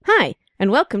and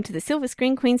welcome to the Silver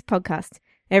Screen Queens podcast.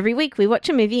 Every week we watch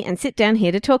a movie and sit down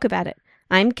here to talk about it.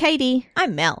 I'm Katie.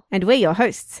 I'm Mel. And we're your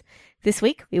hosts. This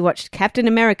week we watched Captain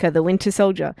America: The Winter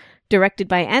Soldier, directed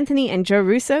by Anthony and Joe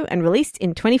Russo and released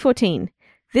in 2014.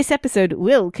 This episode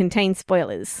will contain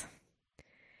spoilers.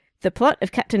 The plot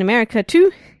of Captain America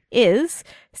 2 is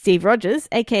Steve Rogers,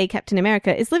 aka Captain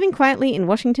America, is living quietly in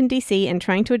Washington, D.C. and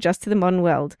trying to adjust to the modern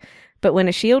world. But when a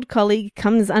S.H.I.E.L.D. colleague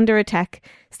comes under attack,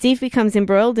 Steve becomes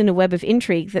embroiled in a web of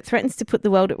intrigue that threatens to put the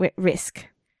world at risk.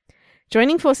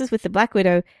 Joining forces with the Black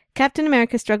Widow, Captain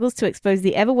America struggles to expose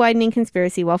the ever-widening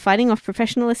conspiracy while fighting off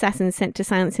professional assassins sent to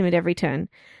silence him at every turn.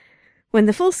 When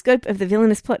the full scope of the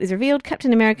villainous plot is revealed,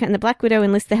 Captain America and the Black Widow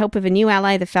enlist the help of a new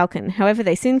ally, the Falcon. However,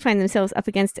 they soon find themselves up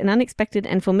against an unexpected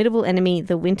and formidable enemy,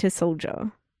 the Winter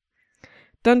Soldier.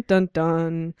 Dun, dun,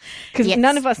 dun. Because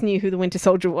none of us knew who the Winter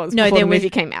Soldier was before the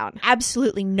movie came out.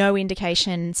 Absolutely no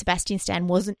indication Sebastian Stan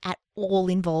wasn't at all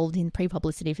involved in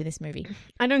pre-publicity for this movie.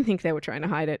 I don't think they were trying to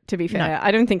hide it, to be fair. No.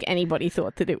 I don't think anybody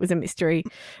thought that it was a mystery.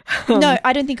 No,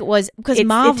 I don't think it was. Because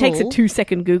Marvel... It takes a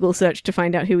 2-second Google search to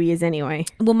find out who he is anyway.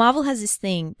 Well, Marvel has this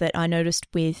thing that I noticed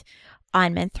with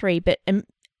Iron Man 3, but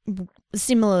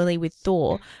similarly with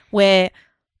Thor, where...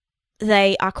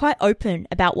 they are quite open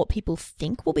about what people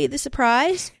think will be the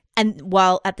surprise, and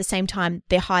while at the same time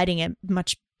they're hiding a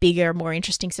much bigger, more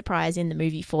interesting surprise in the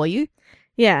movie for you.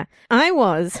 Yeah. I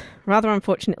was, rather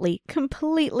unfortunately,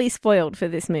 completely spoiled for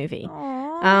this movie.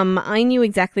 I knew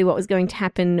exactly what was going to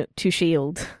happen to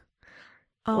S.H.I.E.L.D.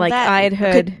 I had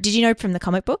heard... Did you know from the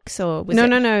comic books? Or was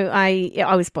No.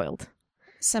 I was spoiled.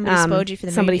 Somebody spoiled you for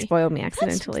the movie? Somebody spoiled me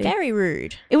accidentally. That's very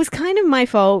rude. It was kind of my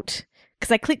fault,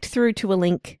 because I clicked through to a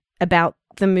link about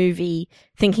the movie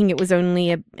thinking it was only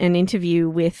an interview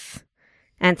with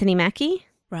Anthony Mackie.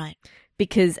 Right.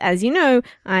 Because, as you know,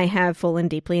 I have fallen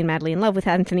deeply and madly in love with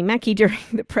Anthony Mackie during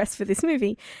the press for this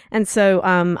movie. And so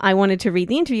I wanted to read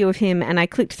the interview of him, and I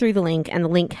clicked through the link, and the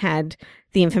link had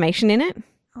the information in it.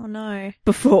 Oh, no.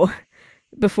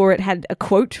 Before it had a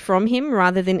quote from him,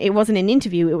 rather than... It wasn't an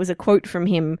interview, it was a quote from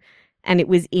him, and it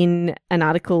was in an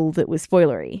article that was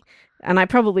spoilery. And I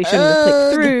probably shouldn't have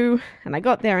clicked through. And I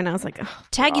got there and I was like, oh,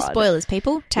 Tag your spoilers,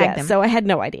 people. Tag them. So I had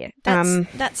no idea.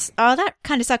 That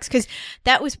kind of sucks, because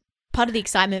that was part of the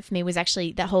excitement for me, was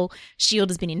actually that whole S.H.I.E.L.D.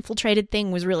 has been infiltrated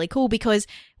thing was really cool, because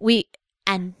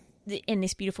in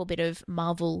this beautiful bit of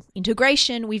Marvel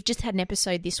integration, we've just had an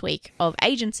episode this week of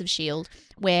Agents of S.H.I.E.L.D.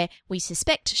 where we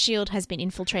suspect S.H.I.E.L.D. has been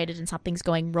infiltrated and something's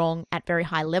going wrong at very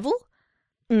high level.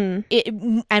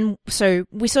 And so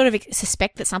we sort of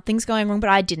suspect that something's going wrong, but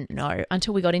I didn't know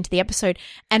until we got into the episode.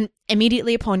 And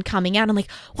immediately upon coming out, I'm like,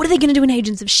 what are they going to do in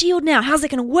Agents of S.H.I.E.L.D. now? How's it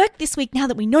going to work this week now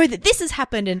that we know that this has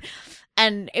happened?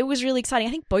 And it was really exciting. I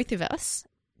think both of us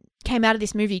came out of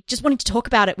this movie just wanting to talk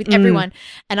about it with everyone.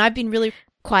 And I've been really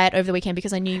quiet over the weekend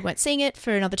because I knew you weren't seeing it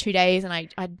for another 2 days, and I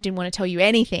didn't want to tell you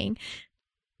anything.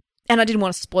 And I didn't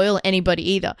want to spoil anybody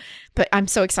either. But I'm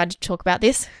so excited to talk about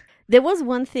this. There was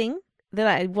one thing that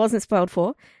I wasn't spoiled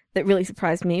for that really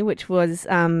surprised me, which was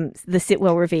the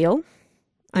Sitwell reveal.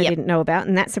 I didn't know about,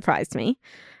 and that surprised me.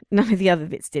 None of the other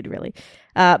bits did, really.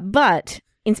 But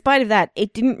in spite of that,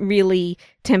 it didn't really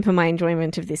temper my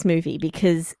enjoyment of this movie,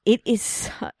 because it is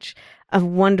such a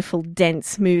wonderful,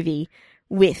 dense movie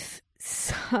with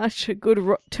such a good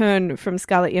turn from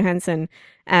Scarlett Johansson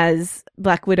as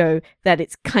Black Widow that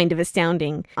it's kind of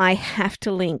astounding. I have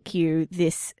to link you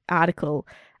this article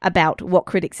about what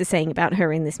critics are saying about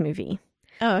her in this movie.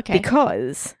 Oh, okay.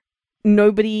 Because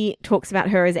nobody talks about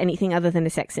her as anything other than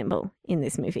a sex symbol in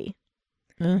this movie.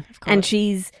 Of course. And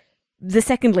she's the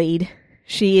second lead.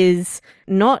 She is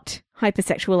not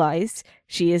hypersexualized.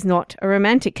 She is not a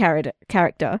romantic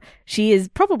character. She is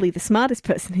probably the smartest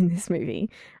person in this movie.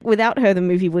 Without her, the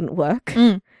movie wouldn't work.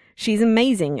 She's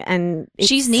amazing, and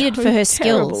she's needed so for her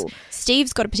terrible. skills.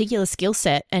 Steve's got a particular skill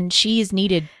set, and she is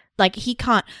needed. Like, he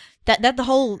can't... That the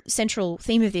whole central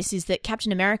theme of this is that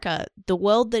Captain America, the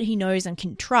world that he knows and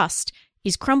can trust,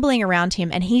 is crumbling around him,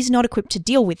 and he's not equipped to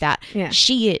deal with that. Yeah.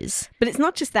 She is. But it's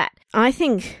not just that. I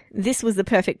think this was the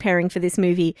perfect pairing for this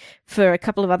movie for a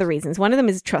couple of other reasons. One of them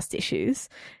is trust issues,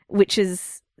 which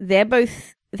is they're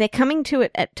coming to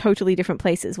it at totally different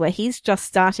places, where he's just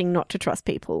starting not to trust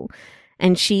people,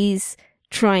 and she's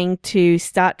trying to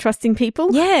start trusting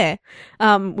people. Yeah.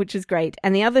 Which is great.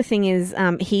 And the other thing is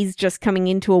he's just coming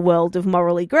into a world of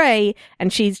morally grey,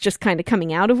 and she's just kind of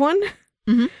coming out of one.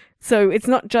 Mm-hmm. So it's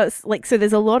not just like, so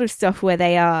there's a lot of stuff where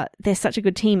they're such a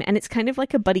good team, and it's kind of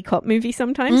like a buddy cop movie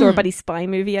sometimes, or a buddy spy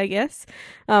movie, I guess,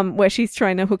 where she's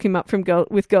trying to hook him up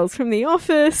with girls from The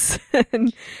Office,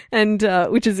 and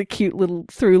which is a cute little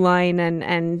through line,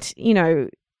 and you know,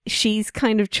 she's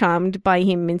kind of charmed by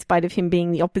him in spite of him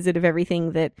being the opposite of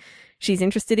everything that she's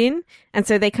interested in. And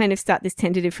so they kind of start this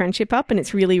tentative friendship up, and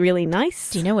it's really, really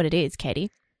nice. Do you know what it is,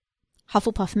 Katie?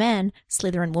 Hufflepuff man,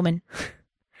 Slytherin woman.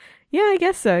 Yeah, I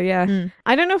guess so, yeah. Mm.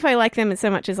 I don't know if I like them so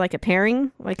much as like a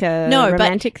pairing, like a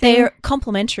romantic thing. They're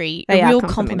complementary, They a are real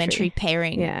complementary. complementary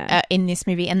pairing Yeah. in this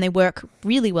movie, and they work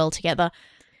really well together,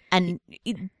 and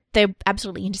they're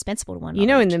absolutely indispensable to one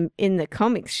another. You know, in the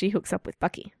comics, she hooks up with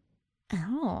Bucky.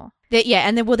 Oh.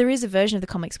 There is a version of the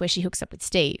comics where she hooks up with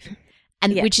Steve,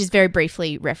 and Yeah. which is very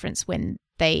briefly referenced when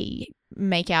they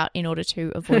make out in order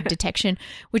to avoid detection,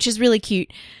 which is really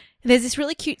cute. There's this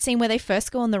really cute scene where they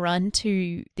first go on the run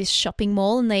to this shopping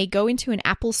mall, and they go into an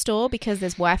Apple store because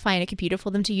there's Wi-Fi and a computer for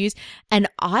them to use. And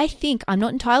I think, I'm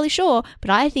not entirely sure,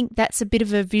 but I think that's a bit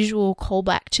of a visual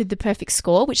callback to The Perfect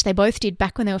Score, which they both did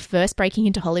back when they were first breaking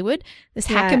into Hollywood. This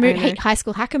Yeah, hacker movie, I know. high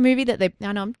school hacker movie that they,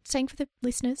 I know I'm saying for the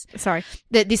listeners, Sorry.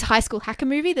 this high school hacker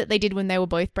movie that they did when they were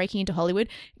both breaking into Hollywood.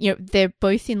 You know, they're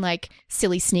both in like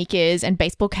silly sneakers and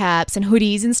baseball caps and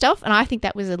hoodies and stuff. And I think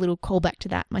that was a little callback to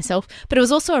that myself. But it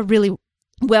was also a really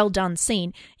well done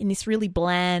scene in this really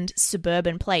bland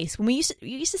suburban place. When you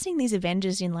used to seeing these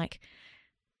Avengers in like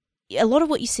a lot of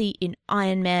what you see in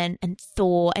Iron Man and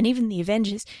Thor and even the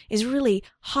Avengers is really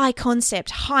high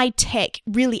concept, high tech,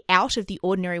 really out of the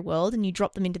ordinary world, and you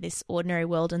drop them into this ordinary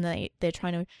world and they're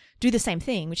trying to do the same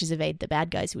thing, which is evade the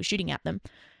bad guys who are shooting at them.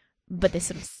 But they're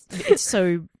it's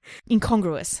so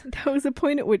incongruous. There was a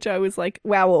point at which I was like,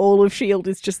 wow, all of S.H.I.E.L.D.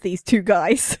 is just these two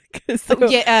guys.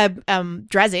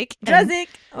 Drazik. Drazik!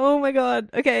 Oh my god.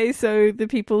 Okay, so the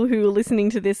people who are listening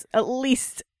to this, at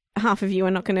least half of you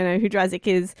are not going to know who Drazik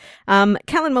is.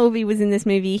 Callan Mulvey was in this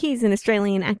movie. He's an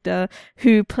Australian actor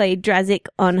who played Drazik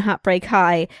on Heartbreak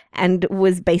High and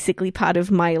was basically part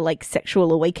of my like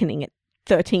sexual awakening at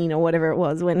 13 or whatever it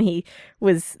was when he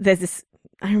was,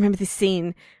 I remember this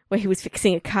scene where he was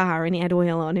fixing a car and he had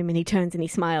oil on him and he turns and he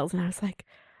smiles and I was like,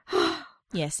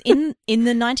 Yes, in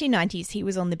the 1990s, he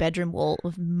was on the bedroom wall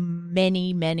of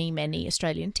many, many, many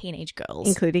Australian teenage girls,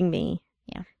 including me.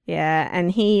 Yeah. Yeah,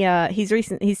 and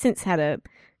he's since had a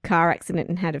car accident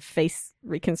and had a face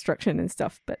reconstruction and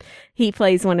stuff, but he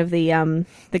plays one of the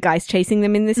guys chasing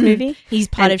them in this movie. He's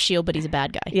part of S.H.I.E.L.D., but he's a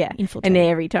bad guy. Yeah. Infiltrated. And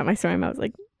every time I saw him I was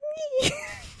like,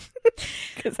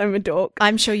 because I'm a dork.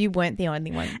 I'm sure you weren't the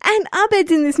only one. And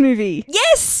Abed's in this movie.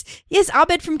 Yes,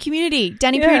 Abed from Community,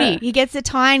 Danny Yeah. Pudi. He gets a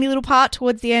tiny little part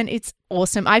towards the end. It's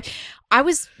awesome. I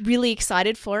was really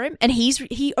excited for him, and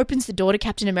he opens the door to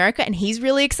Captain America, and he's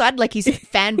really excited, like he's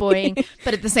fanboying,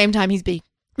 but at the same time he's being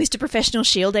Mr. Professional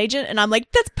S.H.I.E.L.D. agent, and I'm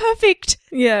like, that's perfect.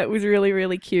 Yeah, it was really,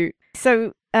 really cute.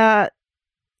 So, I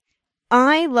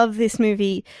love this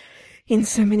movie in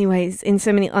so many ways, on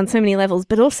so many levels,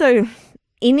 but also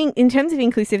in terms of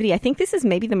inclusivity, I think this is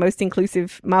maybe the most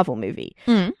inclusive Marvel movie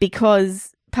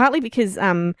partly because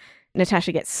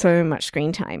Natasha gets so much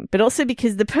screen time, but also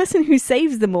because the person who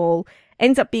saves them all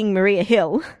ends up being Maria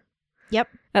Hill. Yep.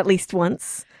 At least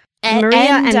once. And Maria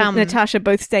and Natasha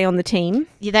both stay on the team.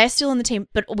 Yeah, they're still on the team,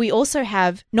 but we also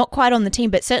have, not quite on the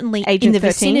team, but certainly Agent in the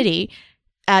 13?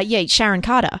 vicinity, Sharon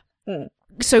Carter. Mm.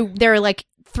 So there are like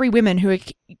 3 women who are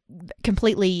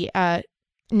completely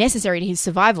necessary to his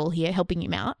survival here, helping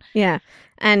him out. Yeah.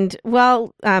 And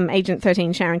while Agent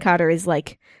 13 Sharon Carter is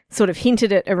like sort of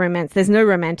hinted at a romance, there's no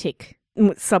romantic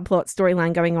subplot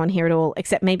storyline going on here at all,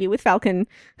 except maybe with Falcon,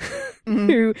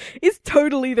 who is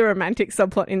totally the romantic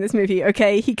subplot in this movie.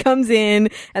 Okay, he comes in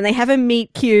and they have a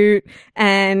meet cute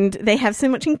and they have so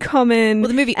much in common. Well,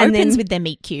 the movie And opens then- with them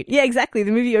meet cute. Yeah, exactly.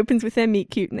 The movie opens with their meet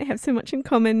cute and they have so much in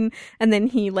common, and then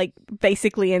he like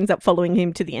basically ends up following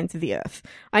him to the ends of the earth.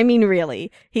 I mean,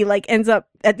 really. He like ends up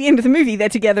at the end of the movie they're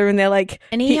together and they're like,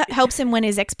 And he helps him when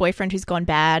his ex-boyfriend who's gone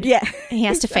bad. yeah. And he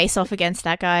has to face off against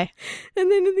that guy.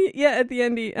 And then at the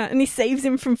end, he saves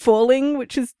him from falling,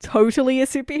 which is totally a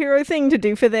superhero thing to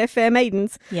do for their fair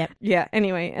maidens. Yep. Yeah.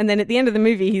 Anyway, and then at the end of the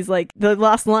movie, he's like, the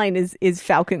last line is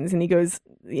Falcon's, and he goes,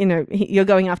 you know, you're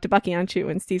going after Bucky, aren't you?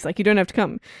 And Steve's like, you don't have to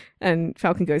come. And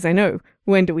Falcon goes, I know.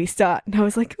 When do we start? And I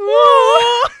was like,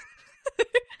 whoa.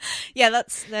 Yeah,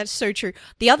 that's so true.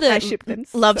 The other I ship them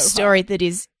love so story that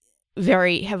is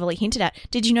very heavily hinted at.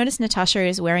 Did you notice Natasha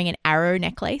is wearing an arrow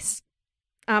necklace?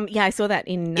 Yeah, I saw that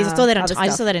in. I saw that other I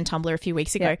stuff. saw that in Tumblr a few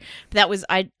weeks ago. Yeah. But that was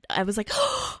I was like,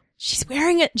 oh, she's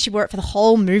wearing it. She wore it for the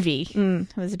whole movie. Mm,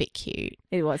 It was a bit cute.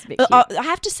 it was a bit But cute. I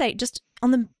have to say, just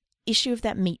on the issue of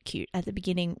that meet cute at the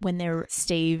beginning when they're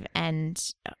Steve and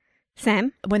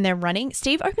Sam? when they're running,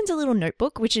 Steve opens a little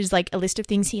notebook, which is like a list of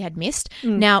things he had missed.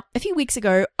 Mm. Now, a few weeks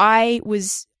ago, I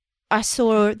was I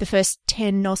saw the first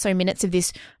 10 or so minutes of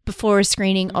this before a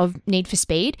screening of Need for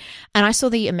Speed, and I saw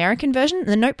the American version.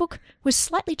 The Notebook was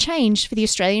slightly changed for the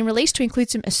Australian release to include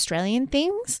some Australian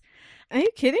things. Are you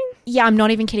kidding? Yeah, I'm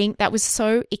not even kidding. That was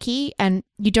so icky, and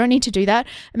you don't need to do that.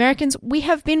 Americans, we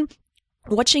have been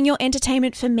watching your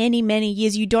entertainment for many, many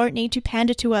years. You don't need to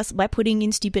pander to us by putting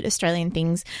in stupid Australian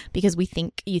things because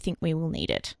you think we will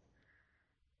need it.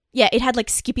 Yeah, it had like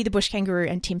Skippy the Bush Kangaroo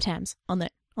and Tim Tams on the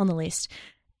list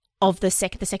of the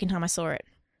second time I saw it.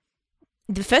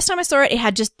 The first time I saw it, it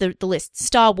had just the list: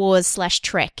 Star Wars /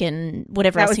 Trek and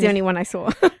whatever else. That was the only one I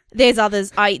saw. There's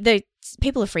others.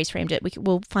 People have freeze framed it.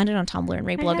 We'll find it on Tumblr and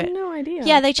reblog I had it. no idea.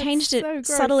 Yeah, they That's changed it so gross.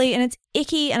 subtly, and it's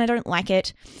icky, and I don't like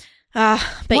it. But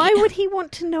why would he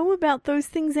want to know about those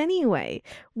things anyway?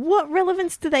 What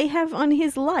relevance do they have on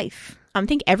his life? I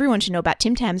think everyone should know about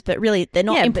Tim Tams, but really they're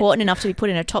not important enough to be put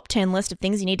in a top 10 list of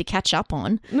things you need to catch up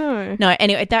on. No. No,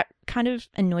 anyway, that kind of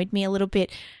annoyed me a little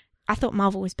bit. I thought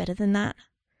Marvel was better than that.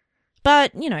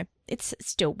 But, you know, it's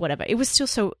still whatever. It was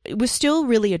still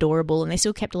really adorable, and they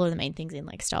still kept a lot of the main things in,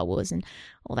 like Star Wars and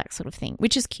all that sort of thing,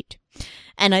 which is cute.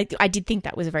 And I did think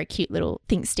that was a very cute little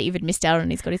thing Steve had missed out on.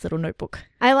 He's got his little notebook.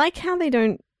 I like how they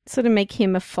don't sort of make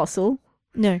him a fossil.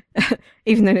 No.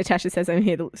 Even though Natasha says I'm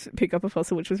here to pick up a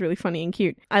fossil, which was really funny and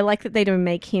cute. I like that they don't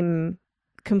make him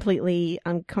completely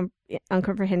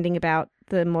uncomprehending about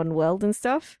the modern world and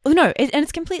stuff. Oh, no, and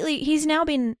it's completely... He's now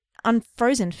been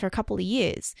unfrozen for a couple of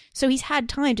years, so he's had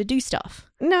time to do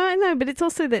stuff. No, but it's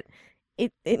also that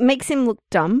it makes him look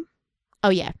dumb. Oh,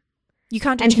 yeah. You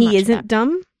can't do and too much he of isn't that.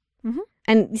 dumb. Mm-hmm.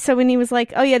 And so when he was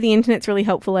like, oh yeah, the internet's really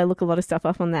helpful, I look a lot of stuff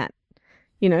up on that.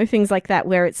 You know, things like that,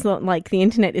 where it's not like the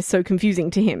internet is so confusing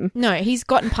to him. No, he's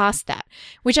gotten past that,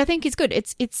 which I think is good.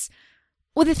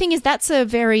 Well, the thing is, that's a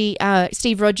very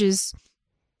Steve Rogers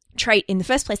trait in the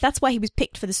first place. That's why he was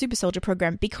picked for the Super Soldier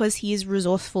program, because he is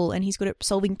resourceful and he's good at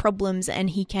solving problems,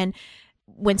 and he can,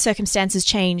 when circumstances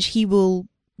change, he will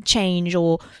change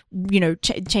or, you know,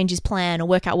 change his plan or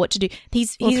work out what to do.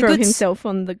 He's throw a good himself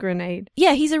on the grenade.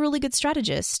 Yeah, he's a really good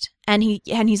strategist, and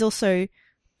he's also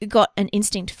got an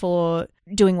instinct for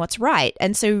doing what's right,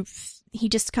 and so he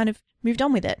just kind of moved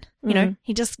on with it. You know,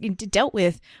 he just dealt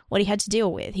with what he had to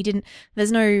deal with.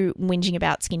 There's no whinging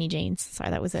about skinny jeans.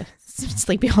 Sorry, that was a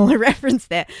Sleepy Hollow reference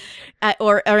there,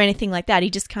 or anything like that.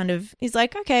 He just kind of is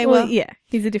like, okay, well, yeah,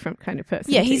 he's a different kind of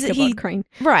person. Yeah, he's Ichabod Crane.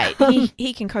 Right.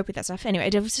 he can cope with that stuff. Anyway,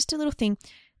 it was just a little thing.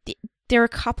 There are a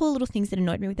couple of little things that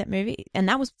annoyed me with that movie, and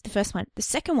that was the first one. The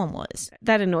second one was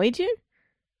that annoyed you.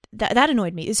 That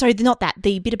annoyed me. Sorry, not that.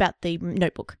 The bit about the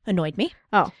notebook annoyed me.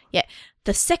 Oh. Yeah.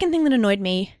 The second thing that annoyed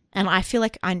me, and I feel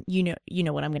like you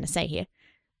know what I'm going to say here,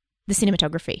 the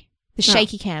cinematography. The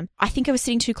shaky cam. I think I was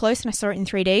sitting too close and I saw it in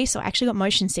 3D, so I actually got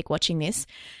motion sick watching this.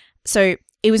 So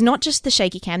it was not just the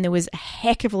shaky cam. There was a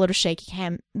heck of a lot of shaky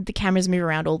cam. The cameras move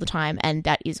around all the time, and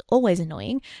that is always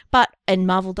annoying. And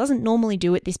Marvel doesn't normally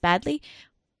do it this badly.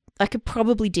 I could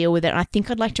probably deal with it, and I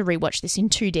think I'd like to rewatch this in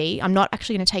 2D. I'm not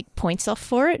actually going to take points off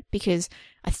for it because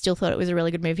I still thought it was a really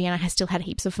good movie and I still had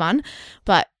heaps of fun.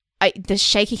 But the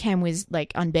shaky cam was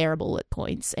like unbearable at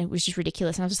points, and it was just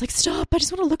ridiculous. And I was just like, stop, I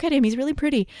just want to look at him. He's really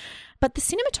pretty. But the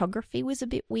cinematography was a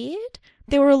bit weird.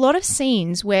 There were a lot of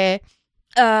scenes where,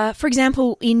 for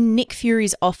example, in Nick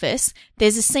Fury's office,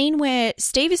 there's a scene where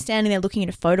Steve is standing there looking at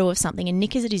a photo of something and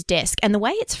Nick is at his desk. And the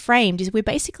way it's framed is we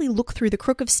basically look through the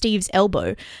crook of Steve's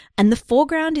elbow, and the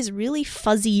foreground is really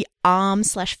fuzzy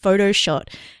arm/photo shot.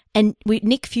 And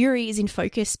Nick Fury is in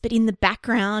focus, but in the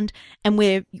background, and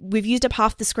we've used up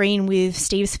half the screen with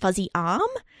Steve's fuzzy arm.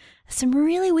 Some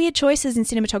really weird choices in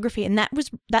cinematography, and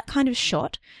that kind of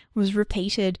shot was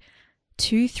repeated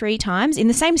 2-3 times. In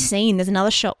the same scene, there's another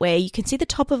shot where you can see the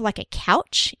top of like a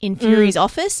couch in Fury's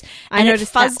office, and it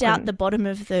fuzzed out the bottom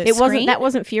of the screen. That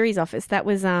wasn't Fury's office. That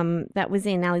was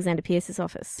in Alexander Pierce's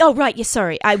office. Oh right, yeah,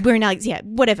 sorry. We're in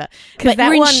whatever. But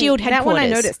we're in S.H.I.E.L.D. headquarters. That one I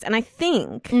noticed, and I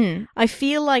think I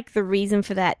feel like the reason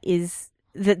for that is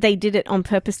that they did it on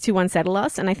purpose to unsettle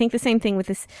us. And I think the same thing with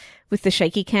the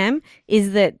shaky cam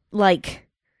is that, like,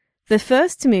 the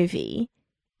first movie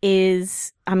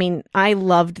is, I mean, I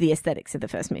loved the aesthetics of the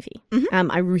first movie.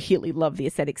 I really love the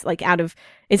aesthetics. Like,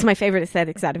 it's my favorite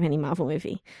aesthetics out of any Marvel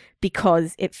movie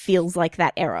because it feels like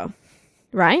that era,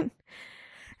 right?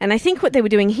 And I think what they were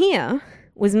doing here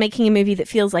was making a movie that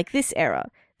feels like this era.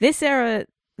 This era,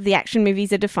 the action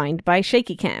movies are defined by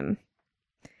shaky cam.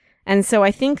 And so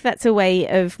I think that's a way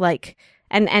of like,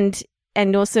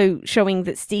 and also showing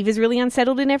that Steve is really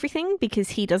unsettled in everything because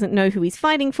he doesn't know who he's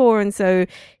fighting for. And so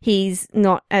he's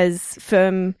not as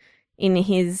firm in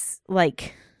his,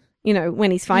 like, you know,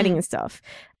 when he's fighting and stuff.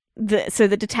 So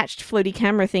the detached floaty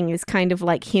camera thing is kind of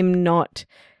like him not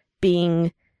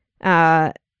being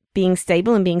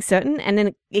stable and being certain. And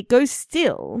then it goes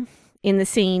still in the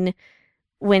scene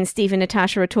when Steve and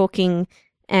Natasha are talking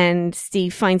and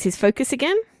Steve finds his focus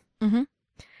again. Mm-hmm.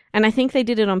 And I think they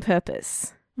did it on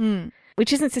purpose.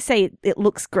 Which isn't to say it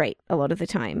looks great a lot of the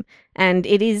time. And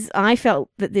I felt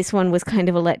that this one was kind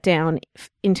of a letdown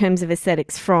in terms of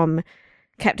aesthetics from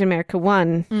Captain America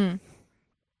 1,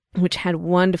 which had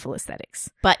wonderful aesthetics.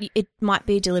 But it might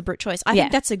be a deliberate choice. I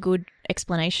think that's a good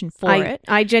explanation for it.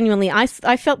 I genuinely, I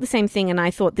felt the same thing, and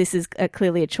I thought this is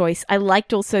clearly a choice. I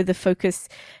liked also the focus.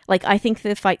 Like, I think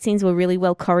the fight scenes were really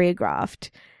well choreographed.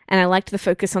 And I liked the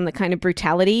focus on the kind of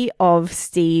brutality of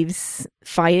Steve's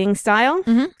fighting style,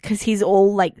 because he's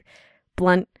all like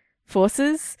blunt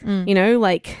forces, you know,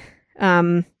 like,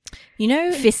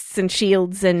 fists and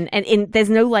shields, and there's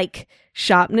no like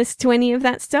sharpness to any of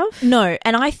that stuff. No,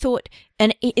 and I thought,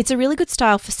 and it's a really good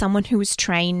style for someone who was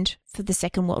trained for the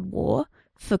Second World War,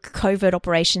 for covert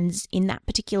operations in that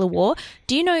particular war.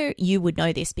 Do you know, you would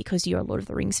know this because you're a Lord of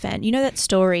the Rings fan, you know that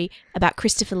story about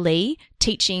Christopher Lee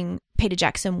teaching Peter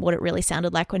Jackson what it really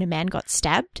sounded like when a man got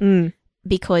stabbed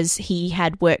because he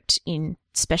had worked in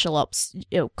special ops,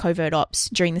 covert ops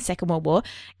during the Second World War?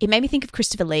 It made me think of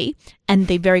Christopher Lee and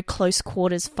the very close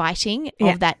quarters fighting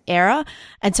of that era.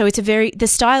 And so the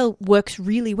style works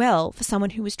really well for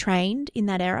someone who was trained in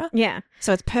that era. Yeah.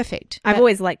 So it's perfect. I've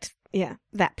always liked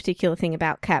that particular thing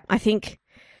about Cap. I think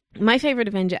my favorite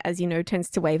Avenger, as you know,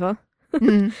 tends to waver.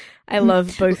 I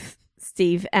love both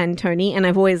Steve and Tony, and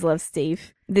I've always loved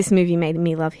Steve. This movie made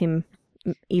me love him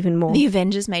even more. The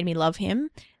Avengers made me love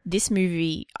him. This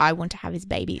movie, I want to have his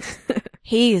babies.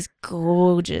 He is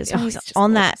gorgeous. He's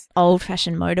on that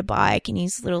old-fashioned motorbike in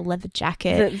his little leather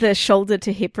jacket. The shoulder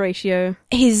to hip ratio.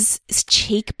 His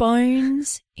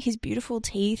cheekbones, his beautiful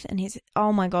teeth, and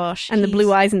oh my gosh. And the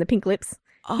blue eyes and the pink lips.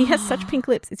 He has such pink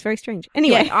lips. It's very strange.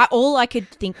 Anyway. Yeah, all I could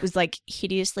think was like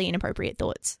hideously inappropriate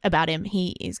thoughts about him.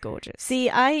 He is gorgeous. See,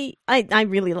 I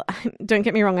really, don't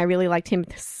get me wrong, I really liked him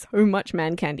so much,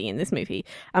 man candy, in this movie.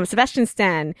 Sebastian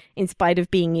Stan, in spite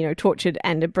of being, tortured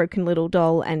and a broken little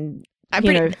doll and,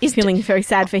 feeling very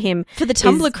sad for him. For the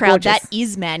Tumblr crowd, gorgeous. That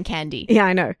is man candy. Yeah,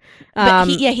 I know. But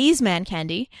he's man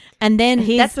candy. And then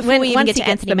that's before we even get to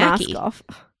Anthony Mackie. Off.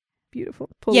 Beautiful.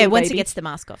 Once he gets the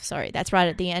mask off. Sorry, that's right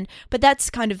at the end. But that's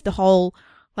kind of the whole,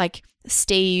 like,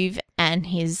 Steve and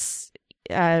his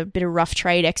bit of rough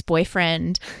trade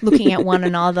ex-boyfriend looking at one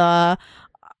another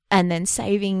and then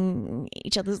saving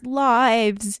each other's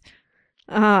lives.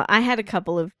 I had a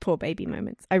couple of poor baby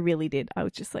moments. I really did. I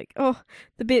was just like,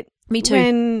 the bit Me too.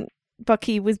 When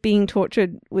Bucky was being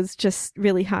tortured was just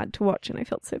really hard to watch, and I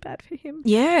felt so bad for him.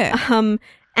 Yeah.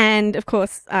 And, of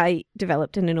course, I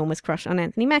developed an enormous crush on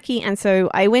Anthony Mackie, and so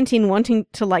I went in wanting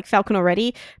to like Falcon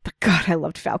already, but God, I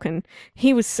loved Falcon.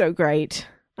 He was so great.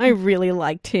 I really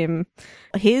liked him.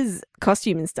 His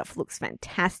costume and stuff looks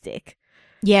fantastic.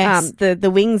 Yes.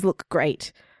 The wings look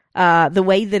great. The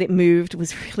way that it moved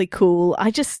was really cool.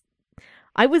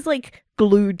 I was like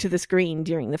glued to the screen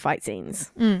during the fight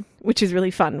scenes, which is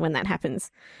really fun when that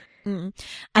happens. And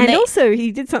also,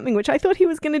 he did something which I thought he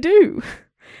was going to do.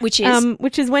 Which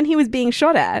is when he was being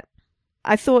shot at,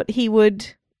 I thought he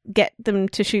would get them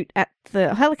to shoot at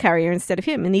the helicarrier instead of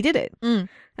him, and he did it. And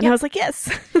I was like,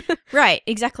 yes. Right,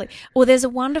 exactly. Well, there's a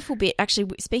wonderful bit,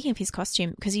 actually, speaking of his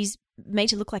costume, because he's made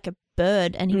to look like a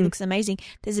bird and he looks amazing.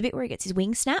 There's a bit where he gets his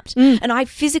wings snapped, and I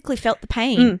physically felt the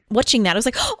pain watching that. I was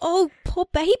like, oh, poor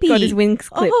baby. Got his wings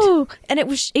clipped. Oh, and it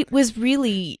was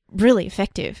really, really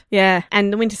effective. Yeah,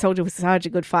 and the Winter Soldier was such a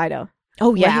good fighter.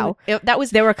 Oh, yeah. Wow.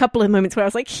 There were a couple of moments where I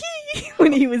was like,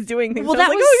 when he was doing things. Well, I was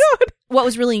like, oh, God. What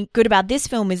was really good about this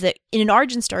film is that in an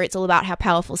origin story, it's all about how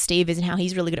powerful Steve is and how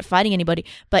he's really good at fighting anybody.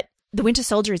 But the Winter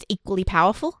Soldier is equally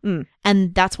powerful.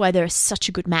 And that's why they're such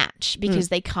a good match, because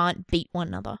they can't beat one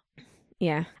another.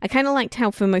 Yeah. I kind of liked how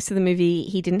for most of the movie,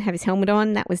 he didn't have his helmet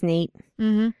on. That was neat.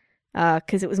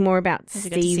 Because it was more about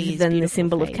Steve than the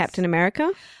symbol of Captain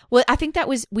America. Well, I think that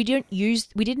was, we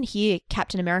didn't hear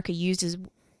Captain America used as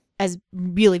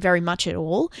really very much at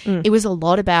all. It was a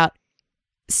lot about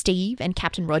Steve and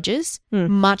Captain Rogers,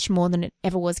 much more than it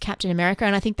ever was Captain America.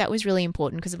 And I think that was really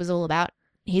important because it was all about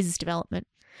his development.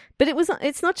 But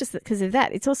it's not just because of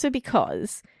that. It's also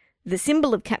because the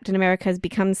symbol of Captain America has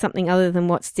become something other than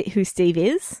who Steve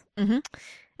is.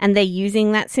 And they're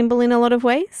using that symbol in a lot of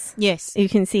ways. Yes. You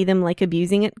can see them like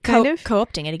abusing it, kind of.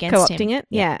 Co-opting it against him. Co-opting it,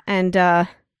 yeah. And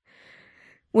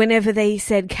whenever they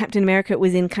said Captain America, it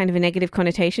was in kind of a negative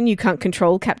connotation. You can't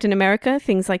control Captain America,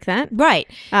 things like that. Right.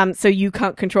 So you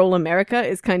can't control America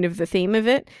is kind of the theme of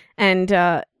it. And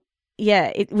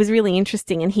it was really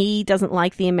interesting. And he doesn't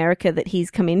like the America that he's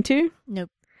come into.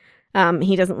 Nope.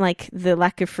 He doesn't like the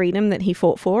lack of freedom that he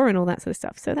fought for and all that sort of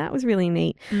stuff. So that was really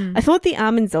neat. I thought the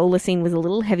Armin Zola scene was a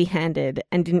little heavy-handed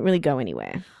and didn't really go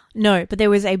anywhere. No, but there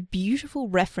was a beautiful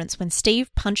reference when Steve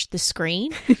punched the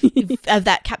screen of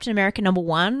that Captain America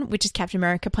 #1, which is Captain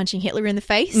America punching Hitler in the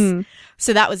face.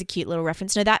 So that was a cute little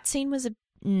reference. No, that scene was a...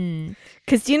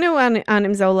 Because do you know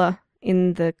Arnim Zola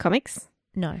in the comics?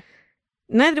 No.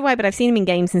 Neither do I, but I've seen him in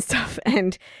games and stuff.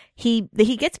 And he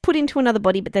gets put into another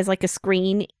body, but there's like a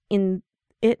screen in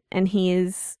it, and he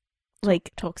is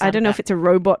like... I don't know if it's a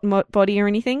robot body or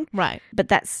anything. Right. But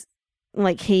that's...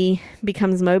 like he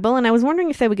becomes mobile, and I was wondering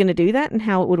if they were going to do that and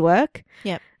how it would work.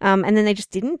 Yep. And then they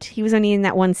just didn't. He was only in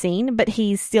that one scene, but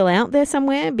he's still out there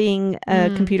somewhere being a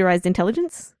computerized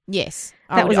intelligence. Yes.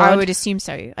 I would assume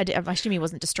so. I assume he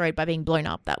wasn't destroyed by being blown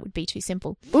up. That would be too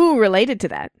simple. Ooh, related to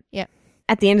that. Yeah.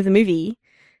 At the end of the movie,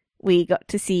 we got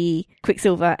to see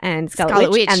Quicksilver and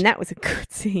Scarlet Witch, and that was a good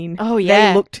scene. Oh,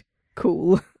 yeah. They looked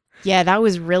cool. Yeah, that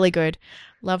was really good.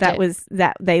 Loved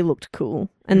it. They looked cool.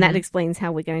 And that explains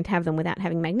how we're going to have them without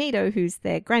having Magneto, who's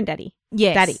their granddaddy.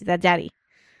 Yes. Their daddy.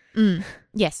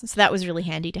 Yes. So that was really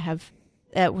handy to have.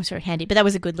 Was very handy. But that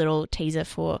was a good little teaser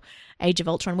for Age of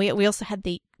Ultron. We also had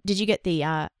did you get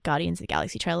the Guardians of the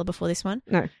Galaxy trailer before this one?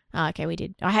 No. Okay, we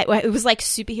did. It was like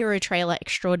superhero trailer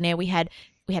extraordinaire. We had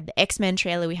the X-Men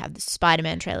trailer, we had the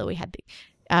Spider-Man trailer, we had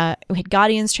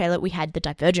Guardians trailer, we had the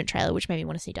Divergent trailer, which made me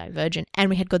want to see Divergent, and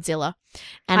we had Godzilla.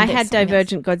 And I had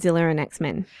Divergent, Godzilla, and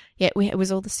X-Men. Yeah, it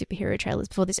was all the superhero trailers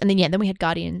before this, and then we had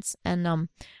Guardians, and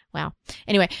wow.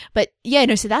 Anyway, but yeah,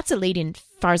 no, so that's a lead in,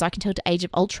 far as I can tell, to Age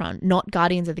of Ultron, not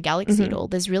Guardians of the Galaxy at all.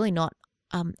 There's really not.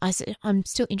 I'm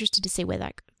still interested to see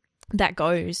where that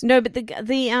goes. No, but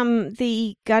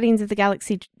the Guardians of the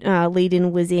Galaxy lead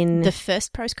in was in the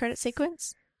first post-credit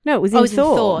sequence. No, it was in Thor.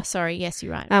 In Thor. Sorry, yes,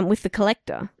 you're right. With the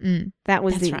Collector. That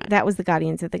was that was the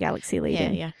Guardians of the Galaxy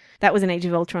lead-in. Yeah. That was an Age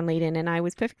of Ultron lead-in, and I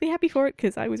was perfectly happy for it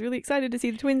because I was really excited to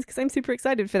see the twins because I'm super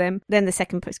excited for them. Then the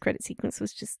second post-credit sequence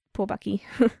was just poor Bucky.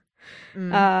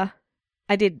 I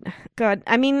don't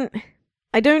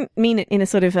mean it in a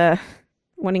sort of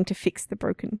wanting to fix the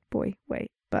broken boy way,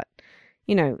 but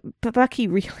Bucky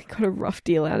really got a rough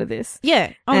deal out of this.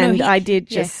 Yeah. I did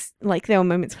just, there were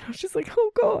moments when I was just like,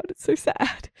 oh God, it's so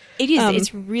sad. It is.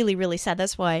 It's really, really sad.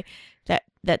 That's why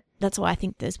that's why I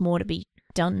think there's more to be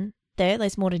done there.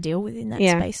 There's more to deal with in that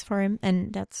space for him.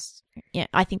 And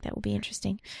I think that will be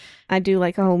interesting. I do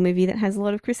like a whole movie that has a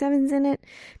lot of Chris Evans in it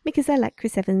because I like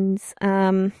Chris Evans.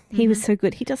 He was so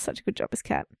good. He does such a good job as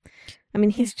Cap. I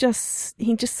mean, he just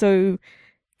so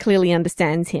clearly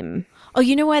understands him. Oh,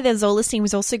 you know why the Zola scene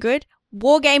was also good?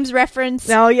 War Games reference.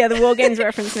 Oh, yeah, the War Games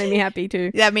reference made me happy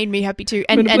too. That made me happy too.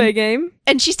 And play a game.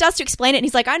 And she starts to explain it, and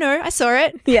he's like, I know, I saw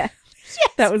it. Yeah. Yes.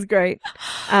 That was great.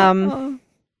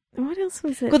 What else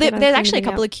was it? Well, there's actually a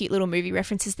couple of cute little movie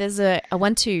references. There's a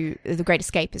one to The Great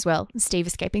Escape as well. Steve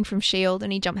escaping from S.H.I.E.L.D.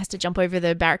 and he has to jump over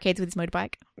the barricades with his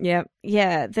motorbike. Yeah.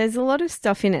 Yeah, there's a lot of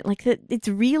stuff in it. It's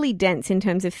really dense in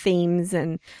terms of themes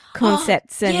and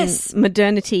concepts and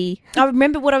modernity. I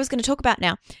remember what I was going to talk about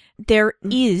now. There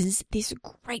is this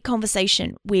great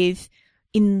conversation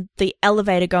in the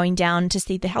elevator going down to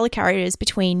see the helicarriers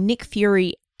between Nick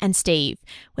Fury and Steve,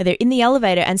 where they're in the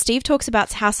elevator, and Steve talks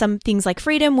about how some things like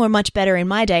freedom were much better in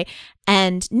my day,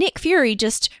 and Nick Fury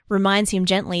just reminds him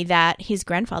gently that his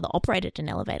grandfather operated an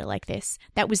elevator like this.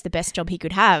 That was the best job he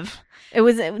could have. It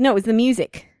was the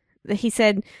music. He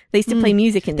said they used to play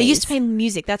music in these. They used to play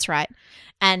music, that's right.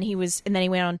 And then he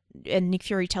went on, and Nick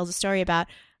Fury tells a story about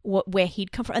where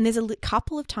he'd come from. And there's a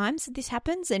couple of times that this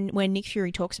happens, and when Nick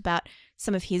Fury talks about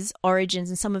some of his origins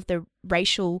and some of the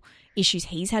racial issues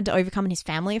he's had to overcome and his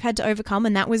family have had to overcome.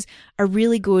 And that was a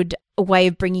really good way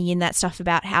of bringing in that stuff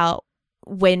about how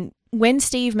when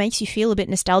Steve makes you feel a bit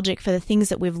nostalgic for the things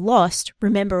that we've lost,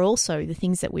 remember also the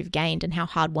things that we've gained and how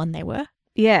hard won they were.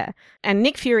 Yeah. And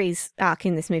Nick Fury's arc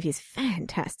in this movie is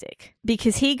fantastic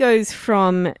because he goes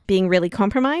from being really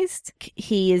compromised.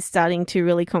 He is starting to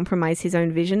really compromise his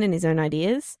own vision and his own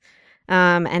ideas.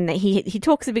 And he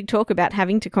talks a big talk about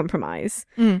having to compromise.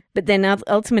 But then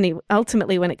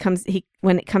ultimately when it comes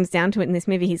down to it in this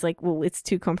movie, he's like, well, it's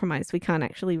too compromised. We can't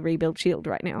actually rebuild S.H.I.E.L.D.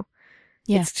 right now.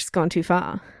 Yeah. It's just gone too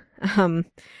far. And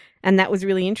that was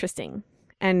really interesting.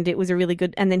 And it was a really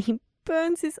good, and then he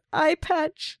burns his eye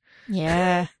patch.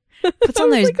 Yeah. Puts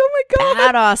on those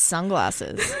badass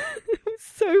sunglasses. It was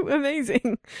so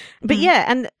amazing. But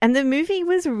yeah, and the movie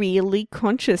was really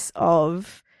conscious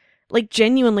of,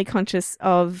 genuinely conscious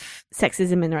of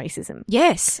sexism and racism.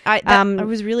 Yes. I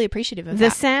was really appreciative of that.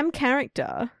 The Sam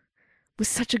character was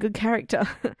such a good character.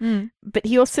 But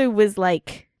he also was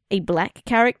a black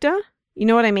character. You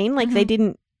know what I mean? They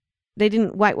didn't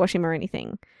whitewash him or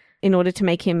anything in order to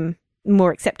make him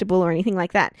more acceptable or anything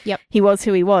like that. Yep. He was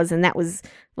who he was, and that was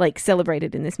like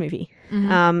celebrated in this movie.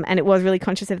 Mm-hmm. And it was really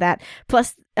conscious of that.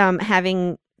 Plus,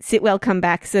 having Sitwell come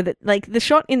back so that like the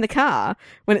shot in the car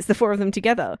when it's the four of them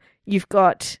together, you've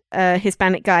got a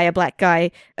Hispanic guy, a black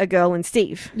guy, a girl, and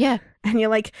Steve. Yeah. And you're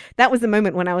like, that was the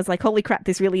moment when I was like, holy crap,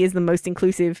 this really is the most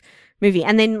inclusive movie.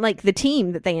 And then like the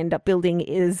team that they end up building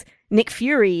is Nick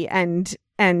Fury and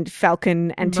Falcon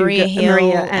and Maria Hill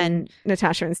Maria and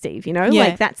Natasha and Steve, you know? Yeah.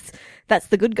 Like that's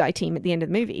the good guy team at the end of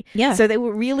the movie. Yeah. So they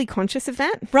were really conscious of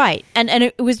that. Right. And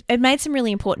it made some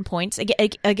really important points.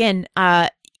 Again,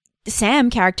 the Sam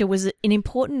character was an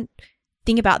important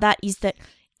thing about that is that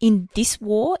in these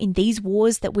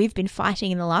wars that we've been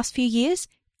fighting in the last few years,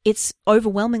 it's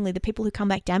overwhelmingly the people who come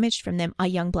back damaged from them are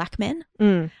young black men.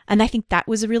 Mm. And I think that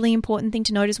was a really important thing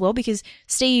to note as well, because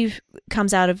Steve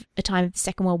comes out of a time of the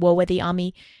Second World War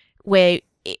where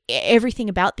everything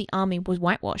about the army was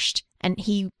whitewashed. And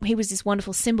he was this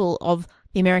wonderful symbol of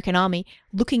the American army,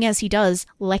 looking as he does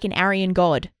like an Aryan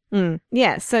god. Mm.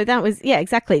 Yeah, so that was, yeah,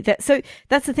 exactly. So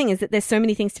that's the thing, is that there's so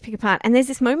many things to pick apart. And there's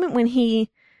this moment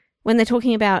when they're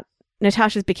talking about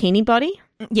Natasha's bikini body.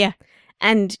 Yeah.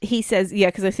 And he says, yeah,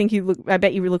 because I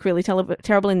bet you look really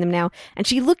terrible in them now. And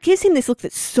she gives him this look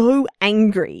that's so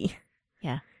angry.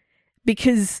 Yeah.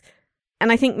 Because,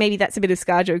 and I think maybe that's a bit of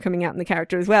ScarJo coming out in the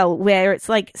character as well, where it's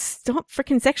like, stop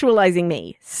freaking sexualizing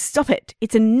me. Stop it.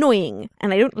 It's annoying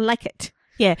and I don't like it.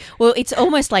 Yeah. Well, it's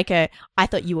almost like I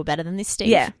thought you were better than this, Steve.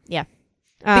 Yeah. Yeah.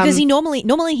 Because he normally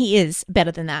he is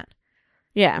better than that.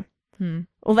 Yeah.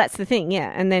 Well, that's the thing.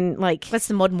 Yeah. And then like, that's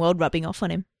the modern world rubbing off on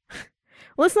him.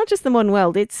 Well, it's not just the modern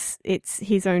world. It's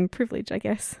his own privilege, I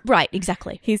guess. Right,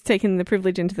 exactly. He's taken the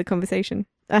privilege into the conversation.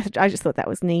 I just thought that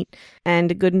was neat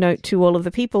and a good note to all of the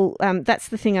people. That's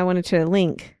the thing I wanted to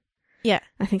link. Yeah.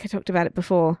 I think I talked about it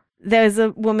before. There's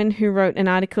a woman who wrote an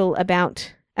article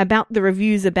about the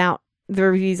reviews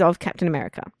of Captain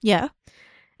America. Yeah.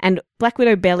 And Black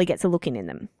Widow barely gets a look in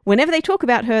them. Whenever they talk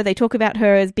about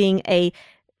her as being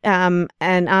an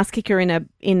ass kicker in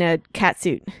a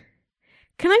catsuit.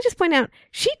 Can I just point out,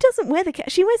 she doesn't wear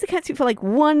she wears the catsuit for like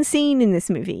one scene in this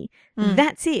movie. Mm.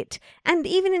 That's it. And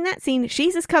even in that scene,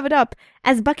 she's as covered up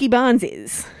as Bucky Barnes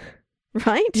is.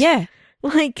 Right? Yeah.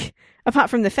 Like,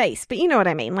 apart from the face. But you know what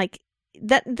I mean? Like,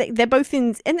 that they're both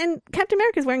in... And then Captain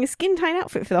America's wearing a skin-tight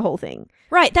outfit for the whole thing.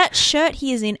 Right. That shirt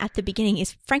he is in at the beginning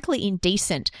is frankly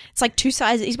indecent. It's like 2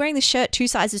 sizes... He's wearing the shirt 2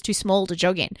 sizes too small to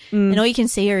jog in. Mm. And all you can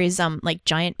see here is, like,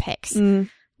 giant pecs. Mm.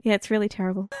 Yeah, it's really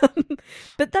terrible.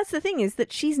 But that's the thing, is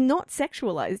that she's not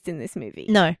sexualized in this movie.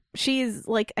 No. She is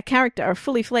like a character, a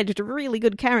fully fledged, really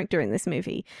good character in this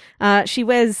movie. She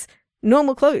wears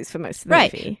normal clothes for most of the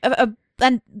movie.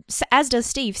 And as does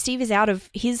Steve. Steve is out of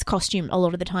his costume a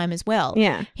lot of the time as well.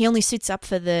 Yeah. He only suits up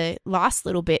for the last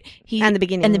little bit. And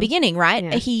the beginning. Right?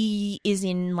 Yeah. He is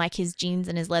in like his jeans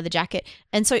and his leather jacket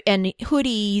and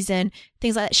hoodies and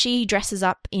things like that. She dresses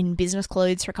up in business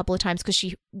clothes for a couple of times because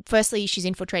she's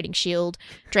infiltrating S.H.I.E.L.D.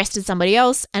 dressed as somebody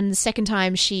else, and the second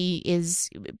time she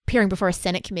is appearing before a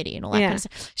Senate committee and all that kind of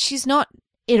stuff.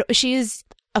 She is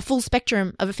a full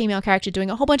spectrum of a female character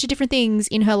doing a whole bunch of different things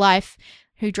in her life,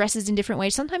 who dresses in different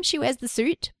ways. Sometimes she wears the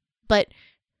suit, but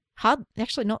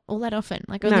actually not all that often.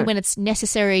 Like only when it's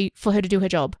necessary for her to do her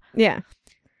job. Yeah.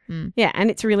 Mm. Yeah, and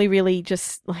it's really, really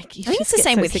just like... I think it's the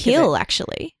same with Hill,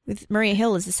 actually. With Maria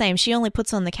Hill is the same. She only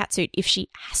puts on the catsuit if she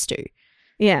has to.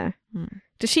 Yeah.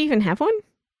 Does she even have one?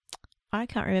 I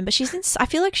can't remember. I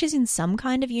feel like she's in some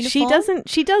kind of uniform.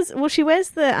 She does. Well, she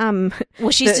wears the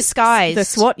well, she's disguised. The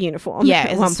SWAT uniform. Yeah,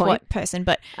 at one SWAT point. person,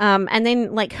 but and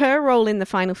then like her role in the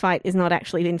final fight is not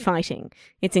actually in fighting;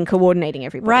 it's in coordinating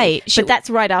everybody. Right, but that's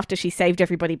right after she saved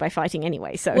everybody by fighting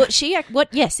anyway. So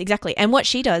yes, exactly. And what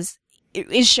she does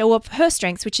is show off her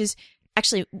strengths, which is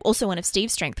actually also one of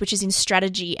Steve's strengths, which is in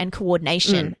strategy and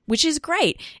coordination, which is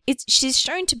great. She's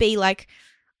shown to be like.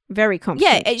 Very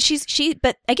competent. Yeah,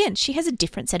 but again, she has a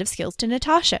different set of skills to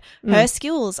Natasha. Her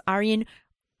skills are in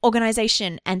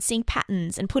organization and seeing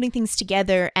patterns and putting things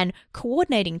together and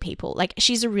coordinating people. Like,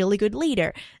 she's a really good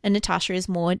leader, and Natasha is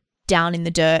more down in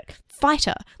the dirt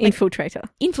fighter. Like, Infiltrator.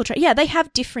 Yeah, they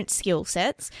have different skill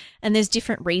sets, and there's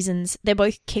different reasons. They're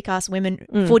both kick-ass women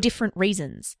for different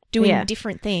reasons, doing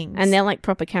different things. And they're like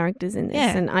proper characters in this.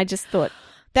 Yeah. And I just thought...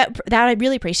 That I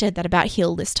really appreciated that about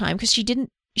Hill this time, because she doesn't...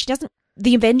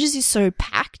 The Avengers is so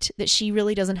packed that she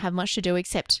really doesn't have much to do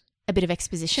except a bit of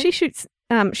exposition. She shoots.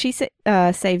 She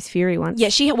saves Fury once. Yeah,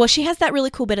 she has that really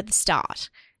cool bit at the start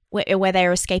where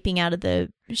they're escaping out of the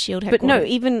S.H.I.E.L.D. headquarters. But no,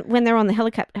 even when they're on the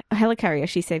helicarrier,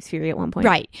 she saves Fury at one point.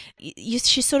 Right.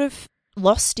 She's sort of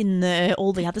lost in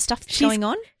all the other stuff that's going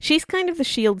on. She's kind of the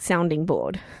S.H.I.E.L.D. sounding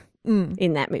board Mm.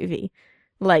 in that movie.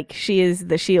 Like, she is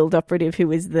the S.H.I.E.L.D. operative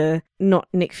who is the, not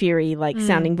Nick Fury, like,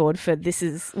 sounding board for this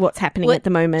is what's happening Well, at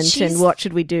the moment and what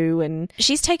should we do. And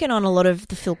She's taken on a lot of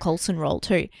the Phil Coulson role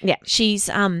too. Yeah. She's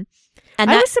and I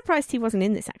that, was surprised he wasn't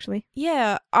in this, actually.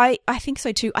 yeah, I think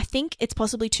so too. I think it's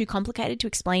possibly too complicated to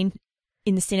explain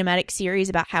in the cinematic series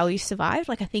about how he survived.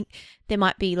 Like, I think there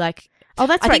might be like, Oh,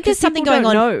 that's I right. think there's 'cause something people going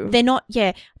on. don't know. They're not,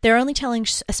 they're only telling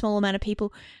a small amount of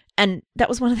people. And that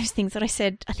was one of those things that I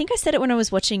said, I think I said it when I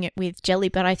was watching it with Jelly,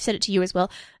 but I said it to you as well.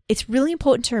 It's really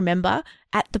important to remember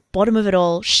at the bottom of it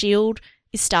all, S.H.I.E.L.D.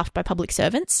 is staffed by public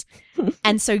servants.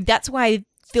 And so that's why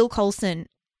Phil Coulson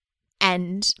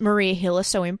and Maria Hill are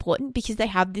so important, because they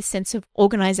have this sense of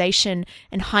organization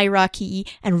and hierarchy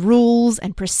and rules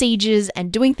and procedures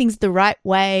and doing things the right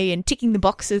way and ticking the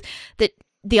boxes that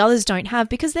the others don't have,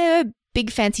 because they're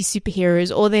big fancy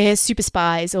superheroes, or they're super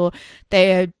spies, or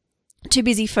they're too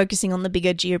busy focusing on the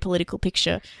bigger geopolitical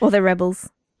picture. Or they're rebels.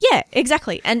 Yeah,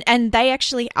 exactly. And they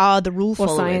actually are the rule Or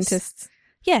followers. scientists.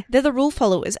 Yeah, they're the rule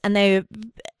followers, and they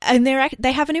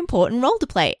have an important role to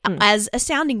play as a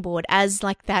sounding board, as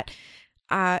like that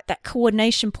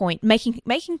coordination point, making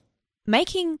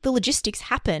the logistics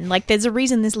happen. Like, there's a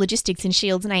reason there's logistics in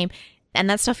S.H.I.E.L.D.'s name, and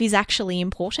that stuff is actually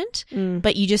important.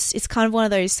 But it's kind of one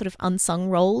of those sort of unsung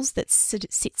roles that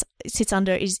sits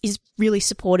under, is really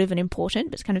supportive and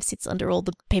important, but kind of sits under all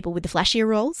the people with the flashier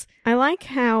roles. I like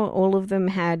how all of them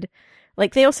had,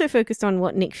 like, they also focused on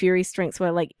what Nick Fury's strengths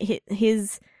were, like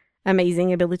his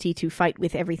amazing ability to fight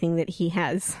with everything that he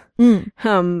has.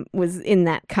 Was in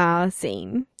that car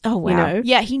scene. Oh wow! You know,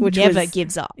 yeah, he which never was-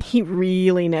 gives up. He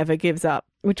really never gives up,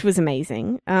 which was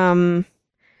amazing. And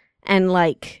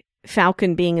like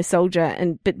Falcon being a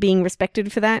soldier but being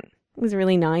respected for that was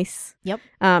really nice. Yep.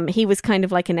 He was kind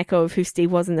of like an echo of who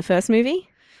Steve was in the first movie.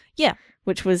 Yeah.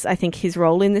 Which was, I think, his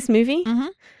role in this movie,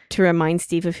 to remind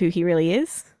Steve of who he really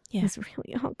is. Yeah. It's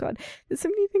really, oh God, there's so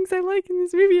many things I like in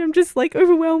this movie. I'm just like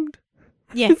overwhelmed.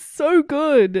 Yeah. It's so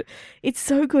good. It's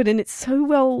so good, and it's so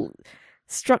well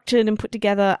structured and put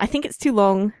together. I think it's too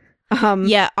long.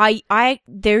 Yeah,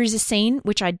 there is a scene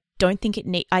which I don't think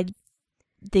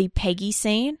the Peggy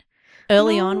scene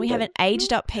early on. We haven't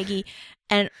aged up Peggy,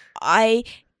 and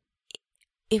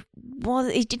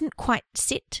it didn't quite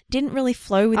didn't really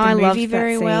flow with the I loved movie that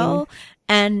very scene. well,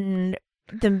 and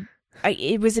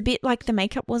it was a bit like the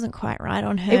makeup wasn't quite right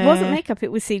on her. It wasn't makeup,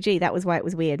 it was CG. That was why it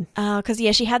was weird. Because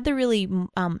she had the really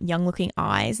young looking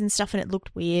eyes and stuff, and it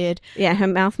looked weird. Yeah, her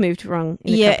mouth moved wrong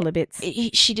in a couple of bits.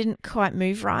 She didn't quite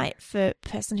move right for a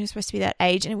person who's supposed to be that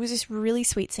age, and it was this really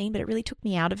sweet scene, but it really took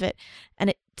me out of it, and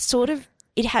it sort of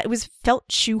felt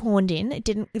shoehorned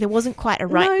in. There wasn't quite a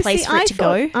right place for it to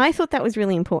go. I thought that was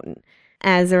really important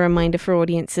as a reminder for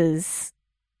audiences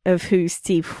of who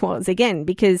Steve was, again,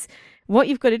 because what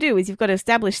you've got to do is you've got to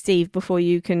establish Steve before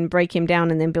you can break him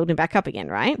down and then build him back up again,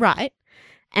 right? Right.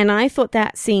 And I thought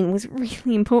that scene was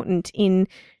really important in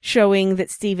showing that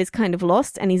Steve is kind of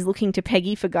lost and he's looking to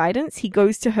Peggy for guidance. He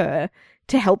goes to her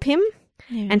to help him,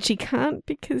 and she can't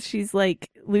because she's like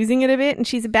losing it a bit, and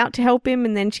she's about to help him,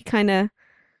 and then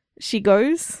she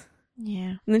goes.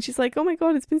 Yeah. And then she's like, oh my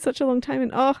God, it's been such a long time.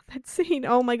 And that scene,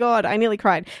 oh my God, I nearly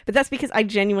cried. But that's because I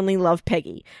genuinely love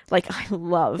Peggy. Like, I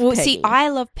love Peggy. See, I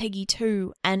love Peggy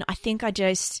too, and I think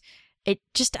it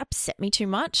just upset me too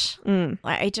much.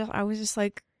 Like, I was just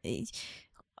like,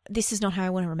 this is not how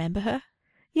I want to remember her.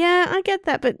 Yeah, I get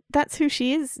that, but that's who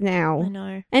she is now. I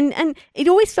know. And it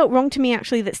always felt wrong to me,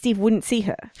 actually, that Steve wouldn't see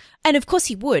her. And of course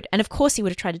he would. And of course he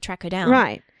would have tried to track her down.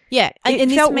 Right. Yeah. It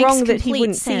and felt this makes wrong that he complete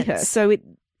wouldn't sense. see her. So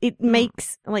it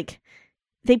makes, like,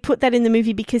 they put that in the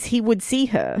movie because he would see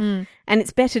her. And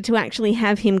it's better to actually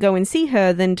have him go and see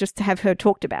her than just to have her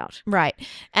talked about. Right.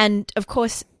 And of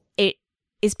course it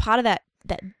is part of that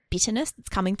bitterness that's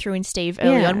coming through in Steve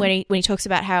early on when he talks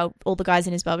about how all the guys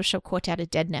in his barbershop quartet are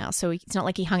dead now. So it's not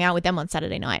like he hung out with them on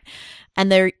Saturday night.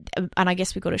 And I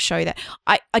guess we've got to show that.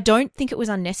 I don't think it was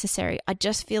unnecessary. I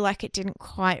just feel like it didn't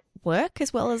quite work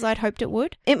as well as I'd hoped it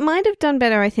would. It might have done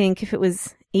better, I think, if it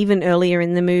was even earlier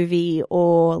in the movie,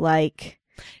 or like,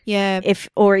 even if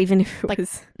it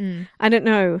was, I don't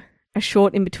know, a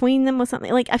short in between them or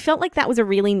something. Like, I felt like that was a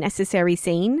really necessary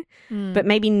scene, but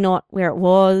maybe not where it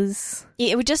was.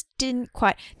 Yeah, it just didn't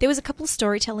quite. There was a couple of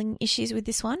storytelling issues with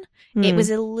this one. It was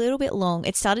a little bit long.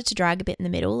 It started to drag a bit in the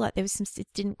middle. Like, there was some. It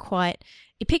didn't quite.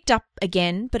 It picked up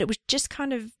again, but it was just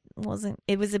kind of wasn't.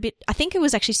 It was a bit. I think it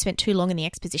was actually spent too long in the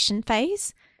exposition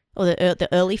phase. Or the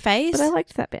early phase. But I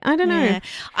liked that bit. I don't know.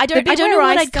 I don't know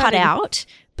what I'd cut out,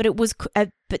 but it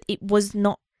was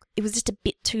not it was just a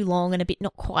bit too long and a bit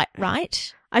not quite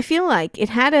right. I feel like it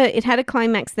had a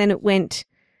climax, then it went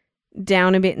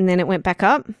down a bit, and then it went back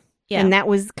up. Yeah. And that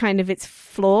was kind of its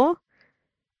flaw.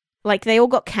 Like, they all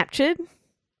got captured.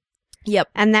 Yep.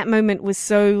 And that moment was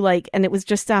so, like, and it was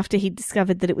just after he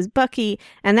discovered that it was Bucky,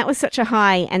 and that was such a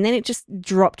high, and then it just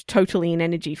dropped totally in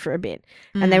energy for a bit.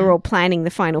 And they were all planning the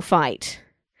final fight.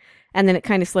 And then it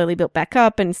kind of slowly built back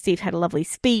up, and Steve had a lovely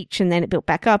speech, and then it built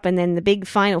back up, and then the big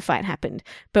final fight happened.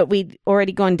 But we'd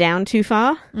already gone down too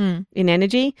far in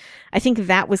energy. I think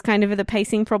that was kind of the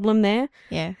pacing problem there.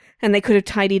 Yeah. And they could have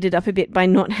tidied it up a bit by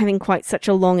not having quite such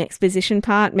a long exposition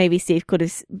part. Maybe Steve could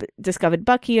have discovered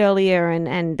Bucky earlier,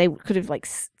 and they could have, like,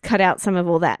 cut out some of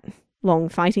all that long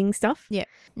fighting stuff. Yeah.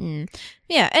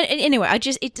 Yeah. And anyway,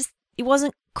 it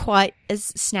wasn't quite as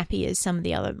snappy as some of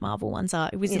the other Marvel ones are.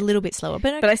 It was a little bit slower,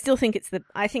 but I still think it's the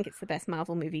best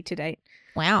Marvel movie to date.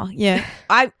 Wow. Yeah.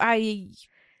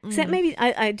 Except maybe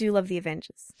I do love the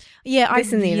Avengers. Yeah, I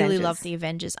This and the really Avengers. love the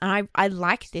Avengers, and I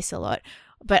like this a lot.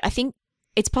 But I think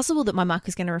it's possible that my mark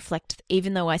is going to reflect,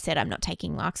 even though I said I'm not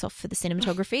taking marks off for the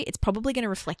cinematography, it's probably going to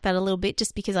reflect that a little bit,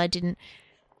 just because I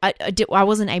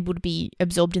wasn't able to be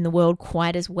absorbed in the world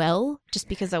quite as well, just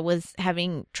because I was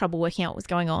having trouble working out what was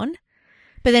going on.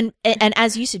 But then, and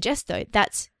as you suggest, though,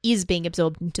 that is being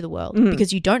absorbed into the world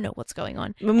because you don't know what's going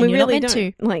on. When and we you're really not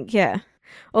meant don't, like, yeah.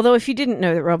 Although if you didn't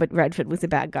know that Robert Redford was a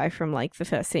bad guy from, like, the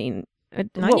first scene, I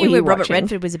what knew were you Robert watching?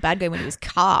 Redford was a bad guy when he was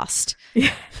cast.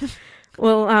 Yeah.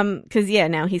 Well, because,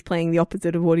 now he's playing the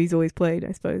opposite of what he's always played,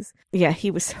 I suppose. Yeah, he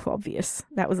was so obvious.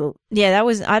 That was a... Yeah, that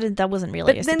wasn't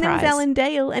really a But surprise. then there was Alan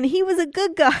Dale, and he was a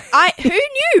good guy. Who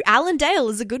knew Alan Dale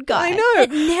is a good guy? I know. It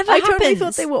never I happens. totally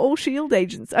thought they were all S.H.I.E.L.D.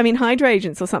 agents. I mean, Hydra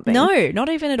agents or something. No, not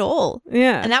even at all.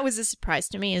 Yeah. And that was a surprise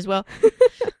to me as well.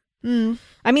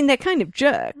 I mean, they're kind of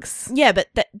jerks. Yeah, but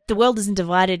the world isn't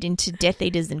divided into Death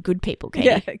Eaters and good people, Katie.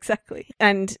 Yeah, exactly.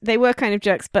 And they were kind of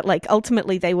jerks, but, like,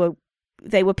 ultimately they were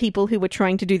people who were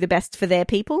trying to do the best for their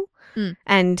people.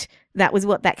 And that was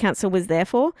what that council was there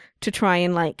for, to try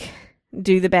and, like,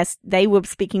 do the best. They were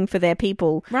speaking for their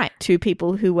people, Right. to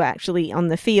people who were actually on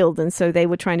the field, and so they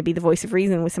were trying to be the voice of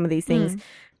reason with some of these things.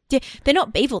 Yeah, they're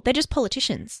not evil. They're just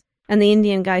politicians. And the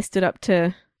Indian guy stood up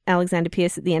to Alexander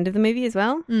Pierce at the end of the movie as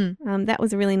well. That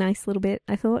was a really nice little bit,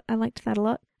 I thought. I liked that a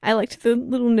lot. I liked the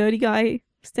little nerdy guy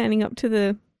standing up to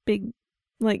the big,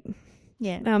 like...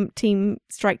 Yeah.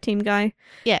 Strike team guy.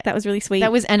 Yeah. That was really sweet.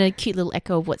 That was a cute little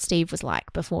echo of what Steve was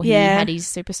like before he had his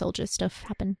super soldier stuff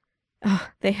happen. Oh,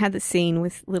 they had the scene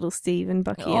with little Steve and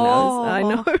Bucky, and Oh. I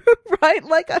know, right?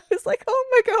 Like, I was like, oh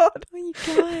my God. Oh, you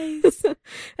guys.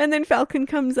 And then Falcon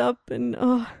comes up and,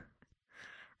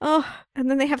 and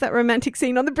then they have that romantic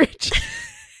scene on the bridge.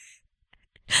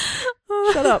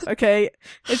 Shut up, okay?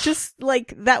 It's just,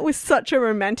 like, that was such a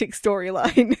romantic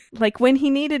storyline. Like, when he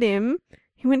needed him,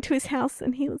 he went to his house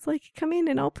and he was like, come in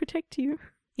and I'll protect you.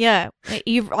 Yeah.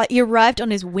 You arrived on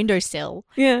his windowsill.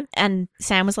 Yeah. And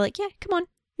Sam was like, yeah, come on.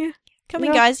 Yeah. Come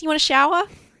in, guys. You want a shower?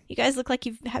 You guys look like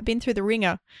you've been through the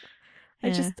ringer.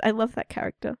 I love that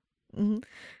character. Mm-hmm.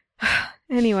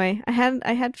 Anyway, I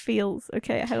had feels.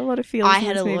 Okay, I had a lot of feels. I in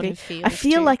had this a lot movie. of feels. I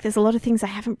feel too. like there's a lot of things I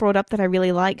haven't brought up that I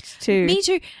really liked too. Me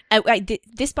too.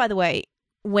 This, by the way,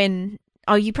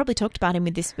 you probably talked about him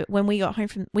with this, but when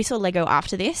we saw Lego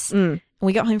after this, and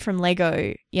we got home from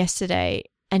Lego yesterday,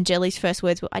 and Jelly's first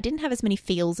words were, I didn't have as many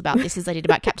feels about this as I did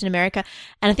about Captain America.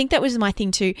 And I think that was my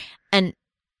thing too. And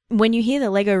when you hear the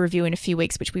Lego review in a few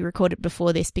weeks, which we recorded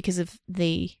before this because of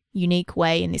the unique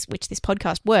way in which this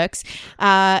podcast works,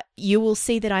 you will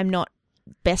see that I'm not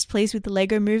best pleased with the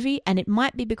Lego movie, and it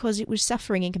might be because it was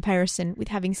suffering in comparison with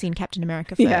having seen Captain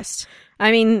America first. Yes.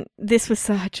 I mean, this was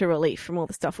such a relief from all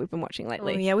the stuff we've been watching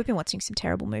lately. Oh, yeah, we've been watching some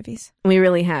terrible movies. We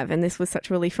really have, and this was such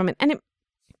a relief from it. And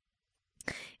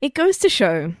it goes to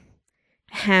show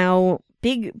how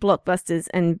big blockbusters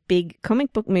and big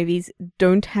comic book movies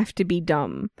don't have to be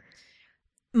dumb.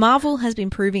 Marvel has been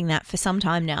proving that for some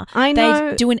time now. I know.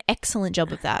 They do an excellent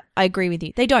job of that. I agree with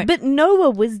you. They don't. But Noah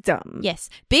was dumb. Yes.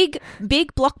 Big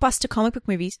blockbuster comic book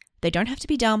movies, they don't have to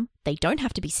be dumb, they don't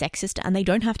have to be sexist, and they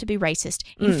don't have to be racist.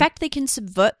 In fact, they can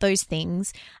subvert those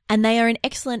things, and they are an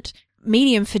excellent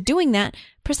medium for doing that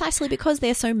precisely because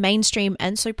they're so mainstream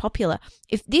and so popular.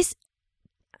 If this...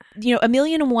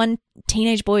 1,000,001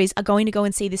 teenage boys are going to go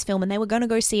and see this film, and they were going to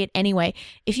go see it anyway.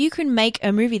 If you can make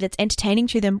a movie that's entertaining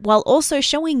to them while also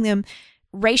showing them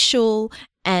racial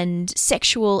and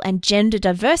sexual and gender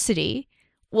diversity,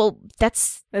 Well,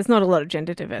 that's There's not a lot of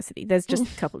gender diversity. There's just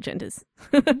a couple genders.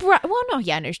 right. Well, no,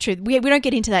 yeah, no, it's true. We don't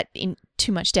get into that in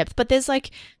too much depth, but there's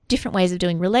like different ways of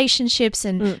doing relationships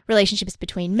and relationships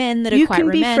between men that are quite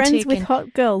romantic. You can be friends with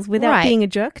hot girls without being a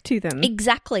jerk to them.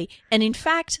 Exactly. And in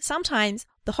fact, sometimes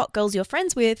the hot girls you're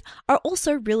friends with are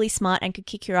also really smart and could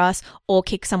kick your ass or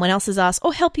kick someone else's ass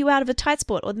or help you out of a tight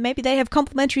spot, or maybe they have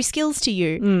complementary skills to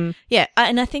you. Yeah,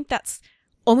 and I think it's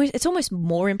almost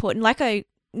more important. Like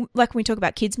when we talk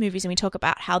about kids' movies and we talk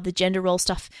about how the gender role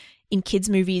stuff in kids'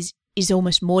 movies is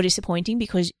almost more disappointing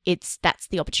because that's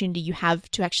the opportunity you have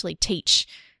to actually teach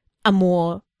a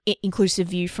more inclusive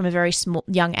view from a very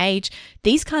young age.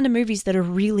 These kind of movies that are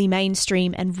really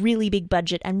mainstream and really big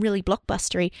budget and really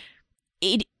blockbustery,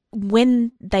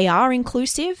 when they are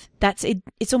inclusive,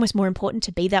 it's almost more important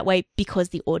to be that way because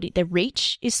the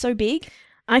reach is so big.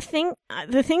 I think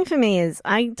the thing for me is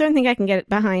I don't think I can get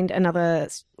behind another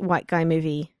white guy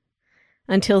movie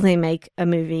until they make a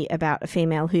movie about a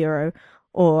female hero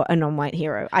or a non-white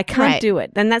hero. I can't do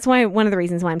it. And that's one of the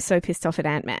reasons why I'm so pissed off at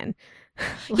Ant-Man.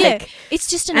 It's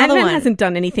just another Ant-Man one. hasn't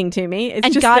done anything to me. It's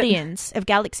and just Guardians of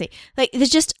Galaxy. Like, there's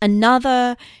just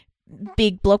another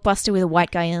big blockbuster with a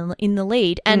white guy in the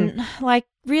lead. And, like,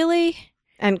 really?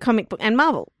 And comic book and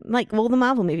Marvel. Like, all the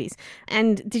Marvel movies.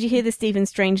 And did you hear the Stephen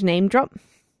Strange name drop?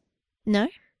 No.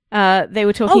 They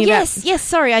were talking about... yes,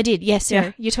 sorry, I did. Yes,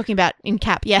 yeah. You're talking about in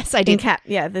Cap. Yes, I did. In Cap,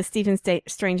 yeah, the Stephen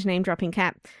Strange name dropping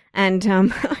Cap. And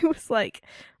I was like,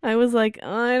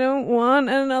 I don't want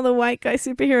another white guy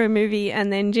superhero movie.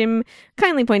 And then Jim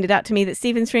kindly pointed out to me that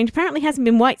Stephen Strange apparently hasn't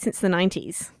been white since the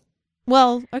 90s.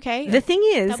 Well, okay. The thing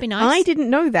is, that'd be nice. I didn't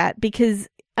know that because,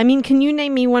 I mean, can you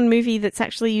name me one movie that's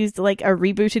actually used like a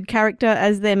rebooted character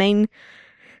as their main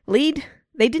lead?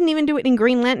 They didn't even do it in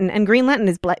Green Lantern, and Green Lantern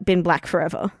has been black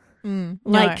forever.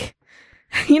 Like,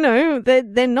 you know,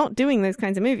 they're not doing those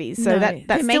kinds of movies, so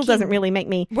that still doesn't really make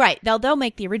me... Right, they'll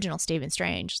make the original Stephen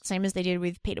Strange, same as they did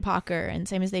with Peter Parker, and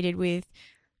same as they did with,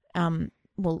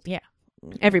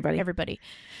 everybody.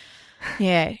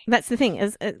 Yeah. That's the thing.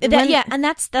 And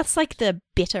that's like the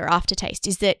bitter aftertaste,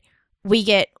 is that we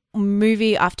get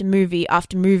movie after movie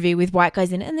after movie with white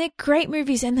guys in it, and they're great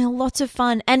movies and they're lots of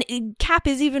fun, and Cap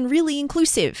is even really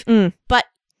inclusive, but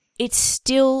it's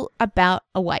still about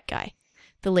a white guy.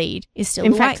 The lead is still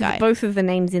a white guy. Both of the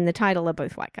names in the title are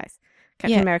both white guys.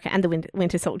 Captain America and the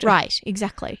Winter Soldier. Right,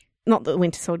 exactly. Not that the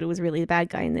Winter Soldier was really the bad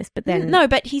guy in this, but then... No,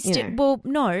 but he's still... Well,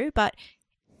 no, but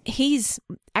he's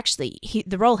actually...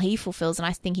 the role he fulfills, and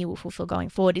I think he will fulfill going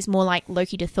forward, is more like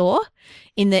Loki to Thor,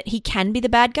 in that he can be the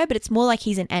bad guy, but it's more like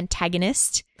he's an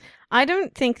antagonist. I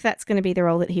don't think that's going to be the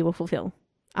role that he will fulfill.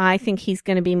 I think he's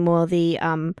going to be more the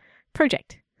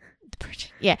project.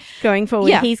 Yeah. Going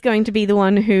forward, he's going to be the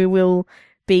one who will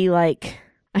be like,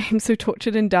 I am so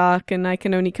tortured and dark and I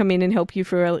can only come in and help you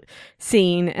for a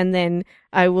scene, and then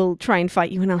I will try and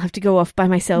fight you and I'll have to go off by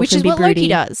myself. Which and is what broody. Loki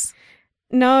does.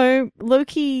 No,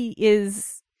 Loki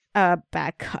is a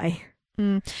bad guy.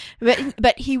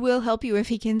 But he will help you if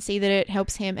he can see that it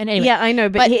helps him. And anyway, yeah, I know,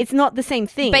 but it's not the same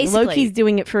thing. Basically, Loki's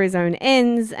doing it for his own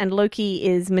ends, and Loki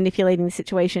is manipulating the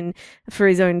situation for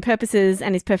his own purposes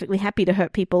and is perfectly happy to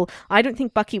hurt people. I don't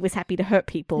think Bucky was happy to hurt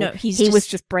people. No, he was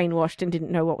just brainwashed and didn't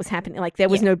know what was happening. Like, there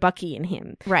was no Bucky in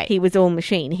him. Right. He was all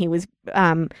machine. He was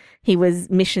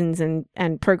missions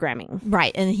and programming.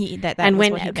 Right, and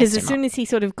because as soon as he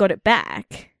sort of got it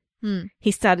back, he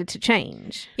started to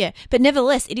change. Yeah, but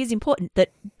nevertheless, it is important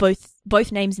that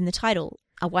both names in the title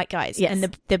are white guys. Yes.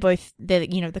 And they're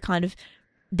you know, the kind of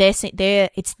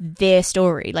it's their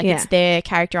story. Like, it's their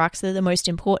character arcs that are the most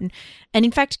important. And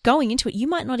in fact, going into it, you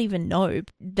might not even know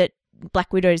that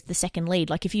Black Widow is the second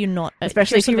lead. Like, if you're not...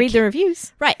 Especially if you read the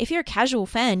reviews. Right, if you're a casual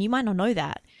fan, you might not know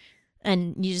that.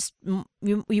 And you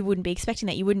wouldn't be expecting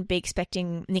that. You wouldn't be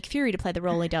expecting Nick Fury to play the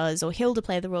role he does, or Hill to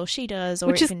play the role she does,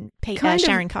 or even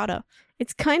Sharon Carter.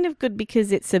 It's kind of good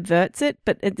because it subverts it,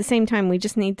 but at the same time, we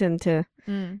just need them to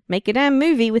make a damn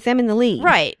movie with them in the lead.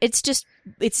 Right. It's just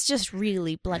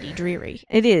really bloody dreary.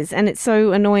 It is, and it's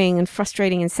so annoying and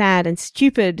frustrating and sad and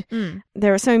stupid.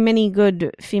 There are so many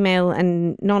good female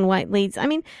and non-white leads. I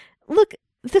mean, look...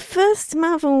 The first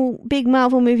big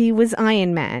Marvel movie was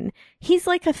Iron Man. He's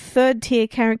like a third-tier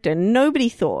character. Nobody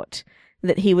thought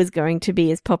that he was going to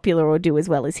be as popular or do as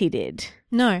well as he did.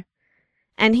 No.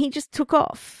 And he just took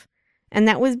off. And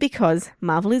that was because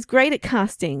Marvel is great at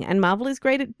casting, and Marvel is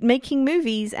great at making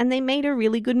movies, and they made a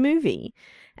really good movie.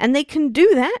 And they can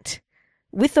do that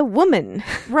with a woman.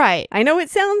 Right. I know it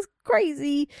sounds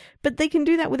crazy, but they can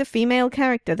do that with a female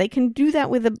character. They can do that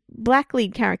with a black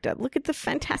lead character. Look at the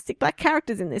fantastic black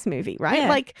characters in this movie, right? Yeah.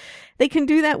 Like, they can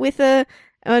do that with a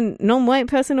a non-white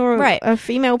person or Right. a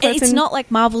female person. It's not like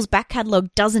Marvel's back catalogue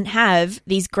doesn't have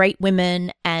these great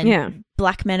women and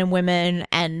black men and women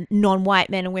and non-white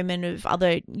men and women of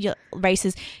other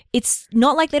races. It's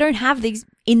not like they don't have these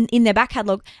in their back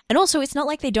catalogue. And also, it's not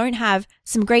like they don't have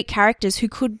some great characters who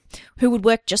would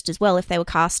work just as well if they were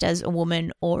cast as a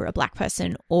woman or a black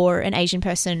person or an Asian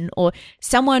person or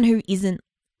someone who isn't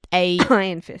a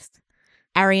Iron Fist.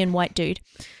 Aryan white dude.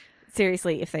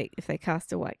 Seriously, if they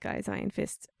cast a white guy as Iron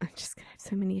Fist, I'm just gonna have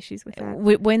so many issues with that.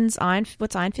 What's Iron Fist?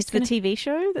 It's the TV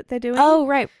show that they're doing. Oh,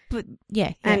 right. But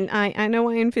yeah. And I know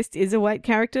Iron Fist is a white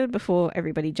character before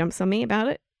everybody jumps on me about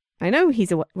it. I know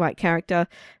he's a white character,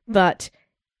 but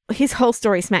his whole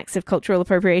story smacks of cultural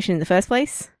appropriation in the first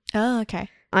place. Oh, okay.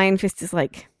 Iron Fist is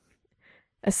like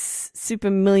a super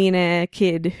millionaire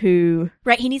kid who...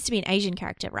 Right, he needs to be an Asian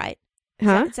character, right?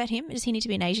 Is that him? Does he need to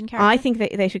be an Asian character? I think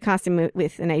they should cast him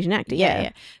with an Asian actor.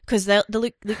 Yeah. Because the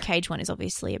Luke Cage one is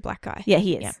obviously a black guy. Yeah,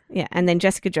 he is. Yeah. And then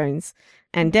Jessica Jones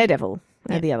and Daredevil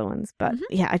are the other ones. But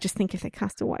yeah, I just think if they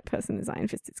cast a white person as Iron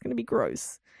Fist, it's going to be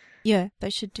gross. Yeah,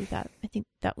 they should do that. I think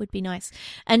that would be nice.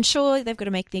 And sure, they've got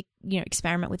to make the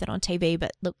experiment with it on TV,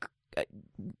 but look,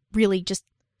 really just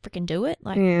freaking do it.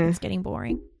 Like, it's getting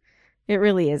boring. It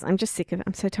really is. I'm just sick of it.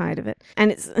 I'm so tired of it.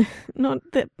 And it's not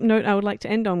the note I would like to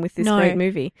end on with this great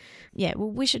movie. Yeah, well,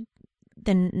 we should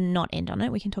then not end on it.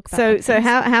 We can talk about So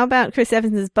how about Chris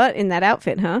Evans' butt in that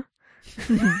outfit, huh?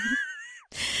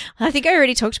 I think I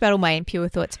already talked about all my impure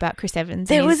thoughts about Chris Evans.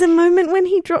 There was a moment when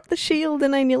he dropped the shield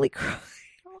and I nearly cried.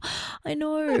 I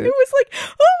know. And it was like,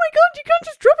 oh my God, you can't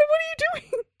just drop it. What are you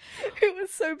doing? It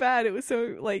was so bad. It was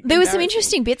so like. There were some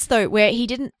interesting bits though where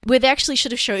they actually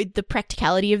should have showed the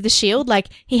practicality of the shield. Like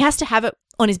he has to have it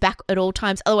on his back at all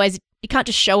times, otherwise it can't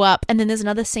just show up. And then there's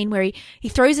another scene where he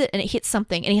throws it and it hits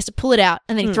something, and he has to pull it out,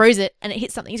 and then he throws it and it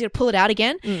hits something. He's got to pull it out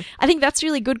again. I think that's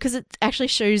really good because it actually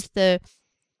shows the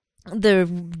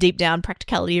deep down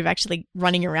practicality of actually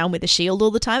running around with a shield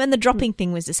all the time. And the dropping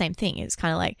thing was the same thing. It's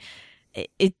kind of like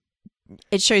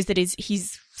it shows that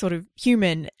he's sort of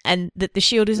human and that the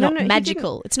shield is not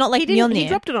magical. It's not like Mjolnir. He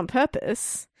dropped it on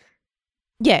purpose.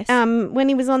 Yes. When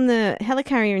he was on the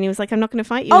helicarrier and he was like, I'm not going to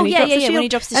fight you. Oh, and he drops the shield, when he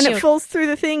drops the and shield. it falls through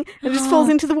the thing and just falls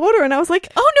into the water. And I was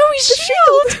like, oh no, he's the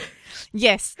shield.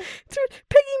 Yes.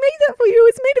 Peggy made that for you.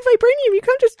 It's made of vibranium. You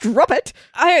can't just drop it.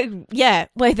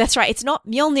 Wait, that's right. It's not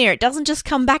Mjolnir. It doesn't just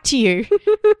come back to you.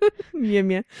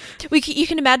 Yeah. You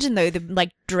can imagine though,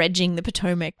 the dredging the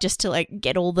Potomac just to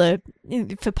get all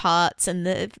for parts and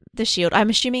the shield. I'm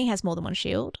assuming he has more than one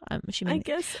shield. I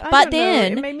guess. But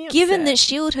then, given that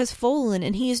shield has fallen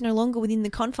and he is no longer within the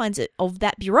confines of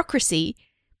that bureaucracy,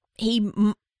 he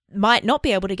might not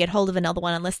be able to get hold of another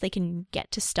one unless they can get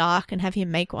to Stark and have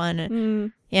him make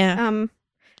one. Yeah.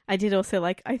 I did also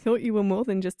I thought you were more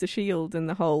than just a shield, and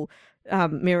the whole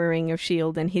mirroring of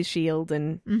shield and his shield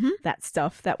and that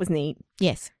stuff. That was neat.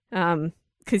 Yes.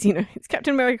 Because it's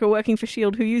Captain America working for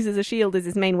shield, who uses a shield as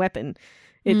his main weapon.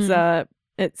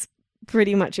 It's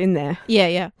pretty much in there.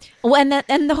 Yeah. Well,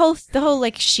 and the whole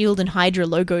Shield and Hydra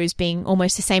logos being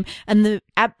almost the same, and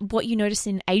what you notice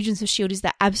in Agents of Shield is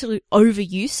that absolute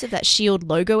overuse of that Shield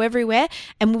logo everywhere,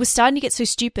 and we were starting to get so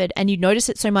stupid, and you notice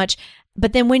it so much.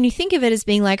 But then when you think of it as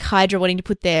being like Hydra wanting to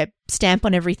put their stamp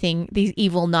on everything, these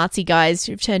evil Nazi guys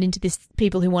who've turned into this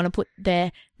people who want to put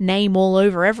their name all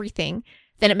over everything,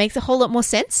 then it makes a whole lot more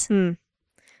sense. And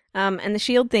the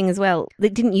shield thing as well,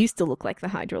 it didn't used to look like the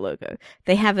Hydra logo.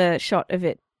 They have a shot of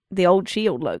it, the old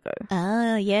shield logo.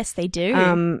 Ah, yes, they do.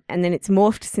 And then it's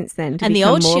morphed since then to and the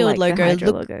become old more shield like logo the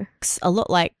Hydra looks a lot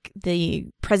like the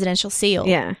presidential seal.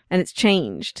 Yeah, and it's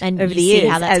changed and over the see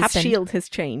years how that's as happened. shield has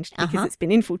changed because it's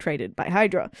been infiltrated by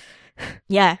Hydra.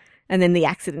 Yeah. And then the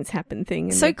accidents happen thing.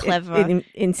 And so clever. It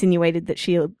insinuated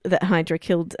that Hydra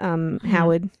killed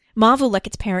Howard. Marvel, like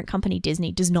its parent company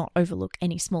Disney, does not overlook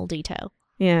any small detail.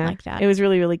 Yeah, like that. It was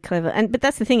really, really clever. But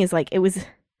that's the thing is, it was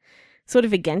sort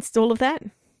of against all of that.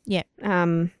 Yeah.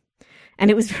 And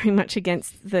it was very much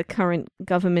against the current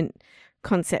government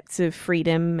concepts of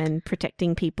freedom and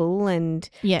protecting people and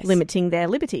limiting their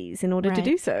liberties in order to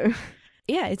do so.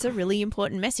 Yeah, it's a really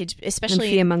important message, especially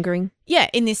and fear-mongering. Yeah,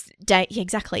 in this day,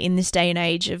 exactly, in this day and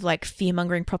age of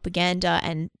fear-mongering propaganda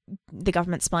and the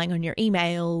government spying on your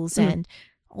emails and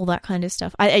all that kind of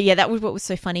stuff. That was what was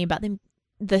so funny about them.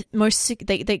 This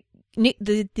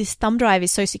thumb drive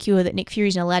is so secure that Nick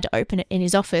Fury's not allowed to open it in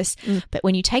his office. But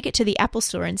when you take it to the Apple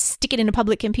store and stick it in a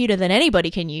public computer that anybody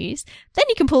can use, then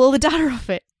you can pull all the data off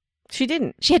it. She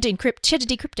didn't. She had to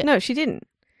decrypt it. No, she didn't.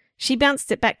 She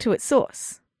bounced it back to its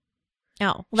source.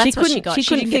 Oh, well, that's what she got. She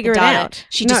couldn't didn't get figure the it data. out.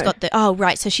 She just No. got the, oh,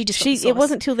 right. So she just got the source. It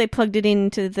wasn't till they plugged it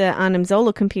into the Arnim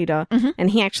Zola computer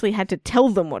and he actually had to tell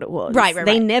them what it was. Right.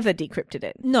 They never decrypted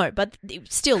it. No, but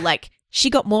still, like, she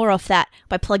got more off that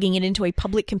by plugging it into a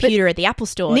public computer at the Apple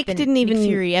Store Nick than didn't even- Nick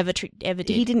Fury ever did.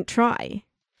 He didn't try.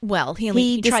 Well,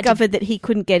 he tried discovered that he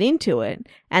couldn't get into it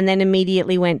and then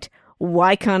immediately went,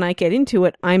 why can't I get into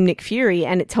it? I'm Nick Fury.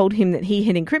 And it told him that he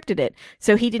had encrypted it.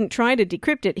 So he didn't try to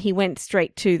decrypt it. He went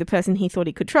straight to the person he thought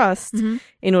he could trust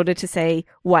in order to say,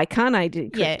 why can't I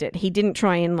decrypt it? He didn't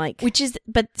try and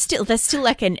but still, there's still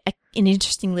like an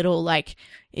interesting little, like,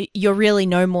 you're really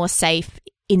no more safe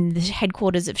in the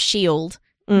headquarters of S.H.I.E.L.D.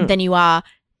 than you are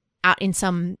out in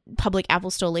some public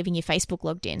Apple store leaving your Facebook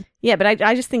logged in. Yeah, but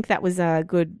I just think that was a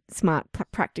good, smart,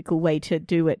 practical way to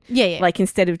do it. Yeah. Like,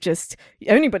 instead of just,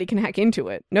 anybody can hack into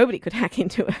it. Nobody could hack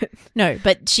into it. No,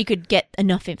 but she could get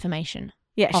enough information.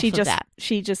 Yeah, off of that.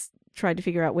 she just tried to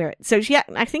figure out where it... So,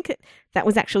 I think that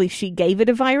was actually, she gave it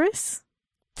a virus.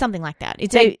 Something like that.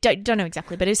 I don't know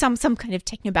exactly, but it was some kind of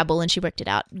technobabble and she worked it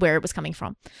out where it was coming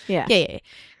from. Yeah. Yeah.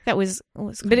 That was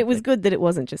But it was good that it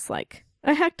wasn't just like,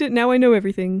 I hacked it, now I know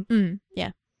everything.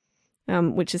 Yeah.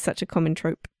 Which is such a common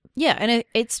trope. Yeah, and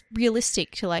it's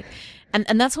realistic to like,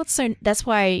 and that's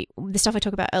why the stuff I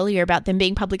talked about earlier about them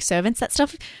being public servants, that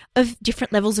stuff of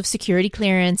different levels of security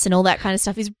clearance and all that kind of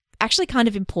stuff is actually kind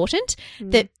of important.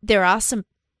 That there are some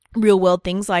real world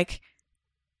things like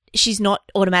she's not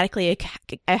automatically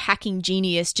a hacking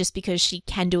genius just because she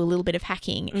can do a little bit of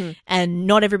hacking, and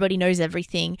not everybody knows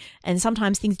everything, and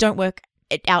sometimes things don't work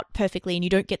it out perfectly and you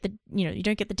don't get the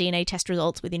DNA test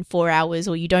results within 4 hours,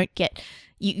 or you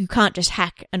can't just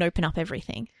hack and open up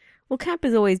everything. Well, Cap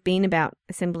has always been about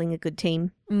assembling a good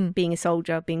team, being a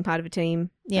soldier, being part of a team,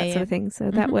 that sort of thing. So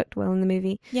that worked well in the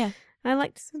movie. Yeah. I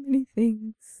liked so many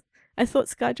things. I thought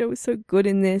ScarJo was so good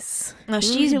in this. No,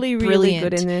 she's really, really brilliant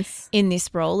good in this. In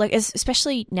this role, like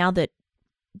especially now that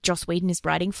Joss Whedon is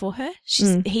writing for her,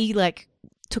 he like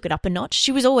took it up a notch.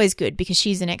 She was always good because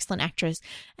she's an excellent actress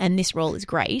and this role is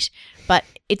great, but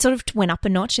it sort of went up a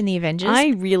notch in the Avengers. I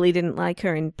really didn't like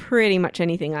her in pretty much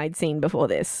anything I'd seen before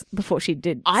she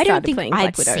did I don't think playing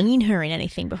I'd Black Widow. seen her in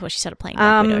anything before she started playing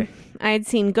Black Widow. I had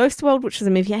seen Ghost World, which was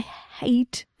a movie I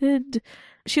hated.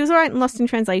 She was alright in Lost in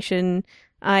Translation.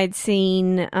 I'd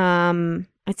seen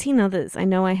others. I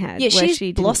know I had. Yeah, where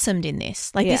she's blossomed in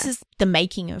this. Like, this is the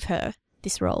making of her,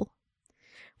 this role.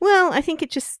 Well, I think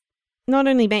it just not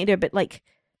only made her, but like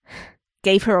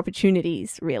gave her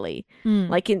opportunities, really.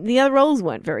 Like the other roles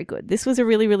weren't very good. This was a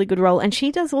really, really good role. And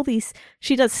she does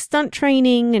she does stunt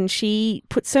training and she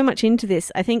puts so much into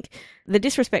this. I think the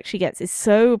disrespect she gets is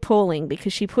so appalling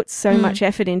because she puts so much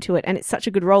effort into it and it's such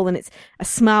a good role and it's a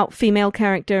smart female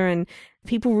character and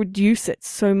people reduce it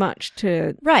so much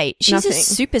to Right. She's nothing. a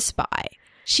super spy.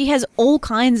 She has all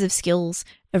kinds of skills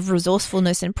of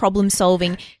resourcefulness and problem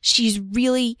solving. She's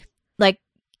really like,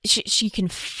 she can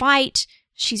fight.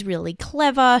 She's really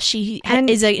clever. She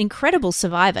is an incredible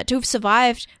survivor. To have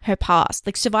survived her past,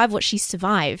 like survive what she's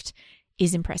survived,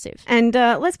 is impressive. And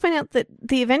let's point out that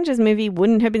the Avengers movie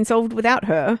wouldn't have been solved without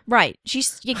her. Right.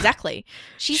 She's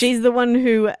She's the one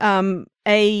who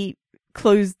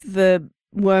closed the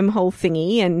wormhole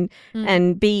thingy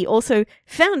and B also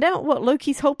found out what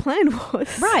Loki's whole plan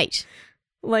was. Right.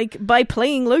 Like by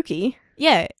playing Loki.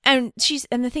 Yeah. And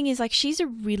the thing is, like, she's a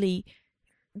really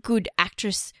good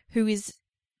actress who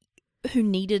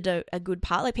needed a good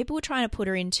part. Like, people were trying to put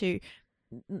her into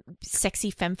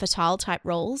sexy femme fatale type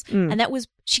roles, and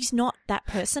she's not that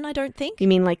person, I don't think. You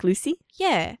mean like Lucy?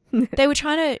 Yeah. They were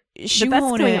trying to shoehorn but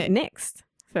that's coming her up next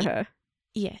for her.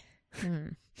 Yeah.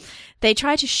 They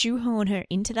tried to shoehorn her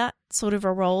into that sort of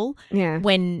a role, yeah,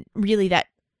 when really that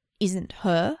isn't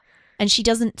her, and she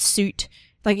doesn't suit.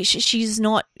 Like, she's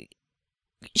not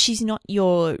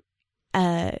your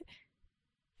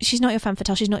she's not your femme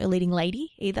fatale. She's not your leading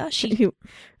lady either. She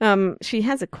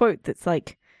has a quote that's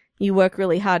like, "You work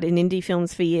really hard in indie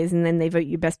films for years, and then they vote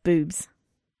you best boobs."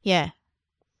 Yeah.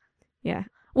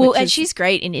 Well, and she's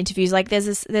great in interviews. Like, there's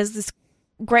this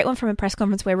great one from a press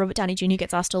conference where Robert Downey Jr.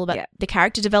 gets asked all about the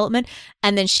character development,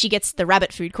 and then she gets the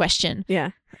rabbit food question.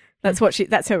 Yeah.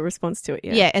 That's her response to it.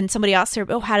 Yeah. Yeah. And somebody asks her,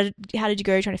 "Oh, how did you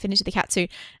go trying to fit into the cat suit?"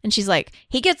 And she's like,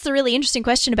 "He gets the really interesting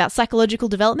question about psychological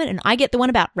development, and I get the one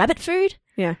about rabbit food."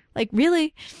 Yeah. Like,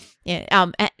 really?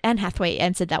 Yeah. Anne Hathaway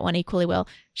answered that one equally well.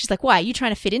 She's like, "Why, are you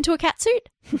trying to fit into a cat suit?"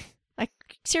 Like,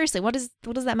 seriously, what does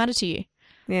that matter to you?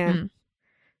 Yeah.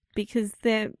 Because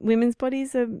women's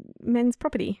bodies are men's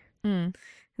property. And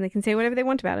they can say whatever they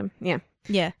want about them. Yeah.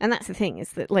 Yeah. And that's the thing,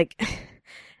 is that, like,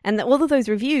 And all of those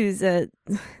reviews, the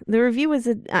reviewers,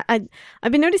 I've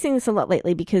been noticing this a lot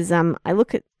lately because I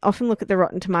often look at the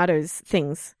Rotten Tomatoes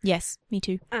things. Yes, me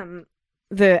too.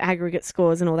 The aggregate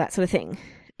scores and all that sort of thing.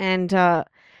 And I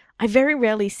very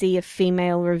rarely see a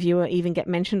female reviewer even get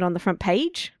mentioned on the front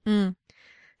page. Mm.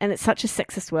 And it's such a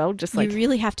sexist world, just like... You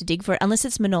really have to dig for it. Unless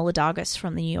it's Manohla Dargis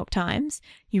from the New York Times,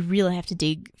 you really have to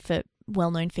dig for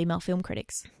well-known female film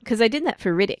critics. Because I did that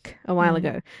for Riddick a while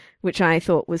ago, which I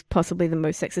thought was possibly the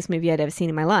most sexist movie I'd ever seen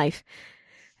in my life.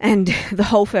 And the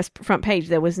whole first front page,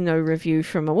 there was no review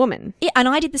from a woman. Yeah, and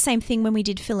I did the same thing when we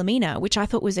did Philomena, which I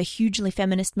thought was a hugely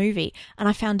feminist movie, and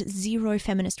I found zero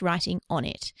feminist writing on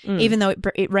it, even though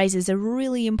it raises a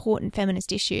really important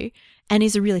feminist issue and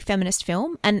is a really feminist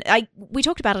film. And we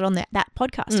talked about it on that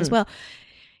podcast as well.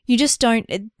 You just don't...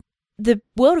 The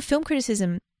world of film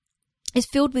criticism is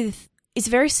filled with... It's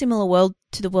a very similar world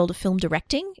to the world of film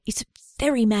directing. It's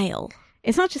very male.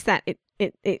 It's not just that.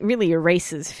 It really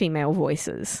erases female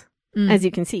voices, as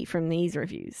you can see from these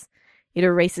reviews. It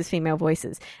erases female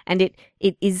voices. And it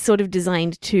is sort of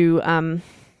designed to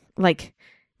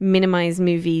minimize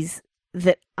movies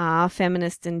that are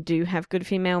feminist and do have good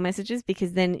female messages,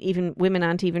 because then even women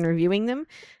aren't even reviewing them.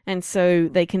 And so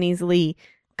they can easily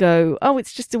go, oh,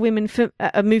 it's just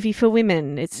a movie for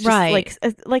women. It's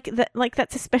just like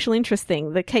that's a special interest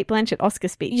thing. The Cate Blanchett Oscar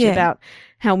speech about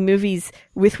how movies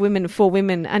with women for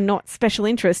women are not special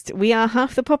interest. We are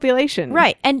half the population.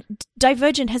 Right. And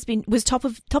Divergent was top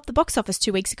the box office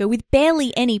 2 weeks ago with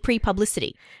barely any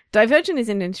pre-publicity. Divergent is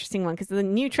an interesting one because the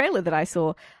new trailer that I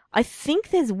saw, I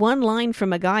think there's one line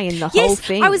from a guy in the whole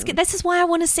thing. This is why I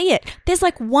want to see it. There's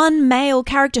like one male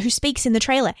character who speaks in the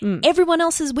trailer. Everyone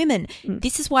else is women.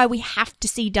 This is why we have to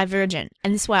see Divergent.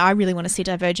 And this is why I really want to see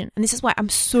Divergent. And this is why I'm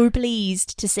so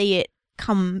pleased to see it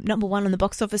come number one on the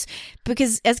box office.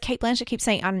 Because as Cate Blanchett keeps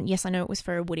saying, yes, I know it was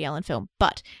for a Woody Allen film,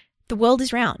 but the world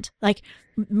is round. Like,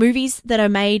 movies that are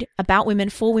made about women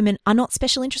for women are not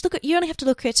special interest. You only have to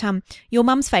look at your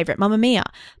mum's favourite, Mamma Mia.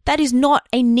 That is not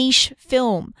a niche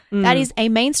film. That is a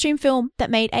mainstream film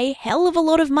that made a hell of a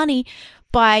lot of money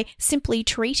by simply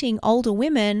treating older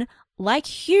women like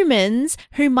humans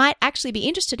who might actually be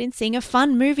interested in seeing a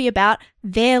fun movie about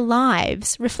their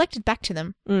lives reflected back to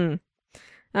them.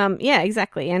 Yeah,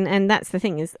 exactly. And that's the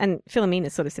thing and Philomena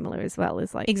is sort of similar as well.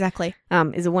 Exactly.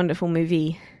 Is a wonderful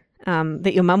movie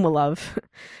that your mum will love,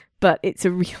 but it's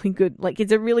a really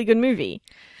good movie.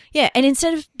 Yeah, and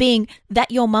instead of being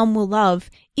that your mum will love,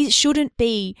 it shouldn't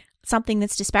be something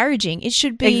that's disparaging. It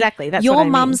should be exactly that's your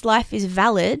mum's life is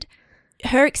valid.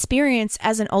 Her experience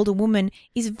as an older woman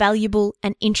is valuable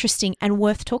and interesting and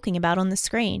worth talking about on the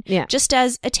screen. Yeah. Just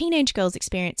as a teenage girl's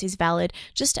experience is valid,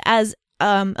 just as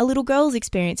a little girl's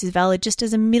experience is valid, just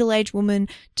as a middle-aged woman,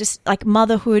 just like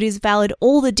motherhood is valid,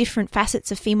 all the different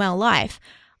facets of female life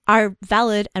are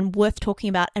valid and worth talking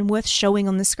about and worth showing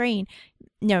on the screen.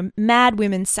 You know, mad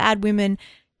women, sad women,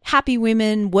 happy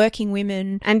women, working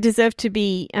women. And deserve to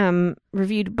be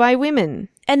reviewed by women.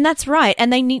 And that's right.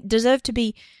 And they deserve to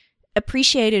be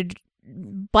appreciated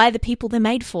by the people they're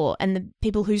made for and the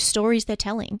people whose stories they're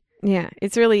telling. Yeah,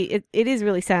 it's really, it is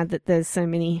really sad that there's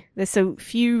so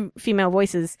few female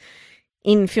voices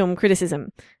in film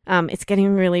criticism. It's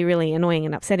getting really, really annoying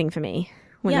and upsetting for me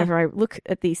whenever I look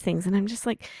at these things, and I'm just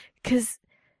like, because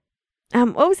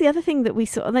what was the other thing that we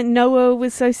saw? Like Noah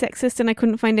was so sexist, and I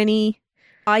couldn't find any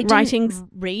writings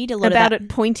read a lot about it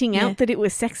pointing out that it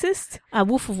was sexist.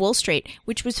 Wolf of Wall Street,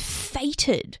 which was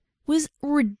fated, was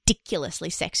ridiculously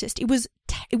sexist.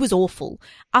 It was awful,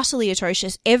 utterly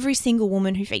atrocious. Every single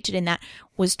woman who featured in that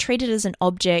was treated as an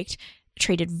object,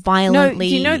 treated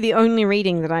violently. No, you know, the only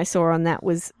reading that I saw on that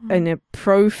was in a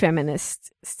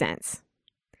pro-feminist stance.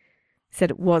 Said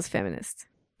it was feminist.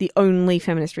 The only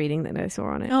feminist reading that I saw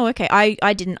on it. Oh, okay.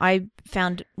 I didn't. I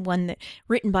found one that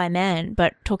written by a man,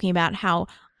 but talking about how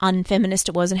unfeminist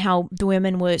it was and how the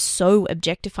women were so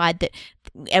objectified that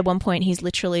at one point he's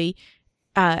literally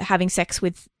having sex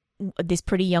with this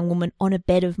pretty young woman on a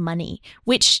bed of money,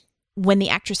 which when the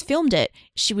actress filmed it,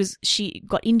 she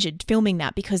got injured filming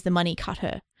that because the money cut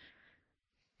her.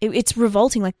 It's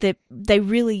revolting. Like the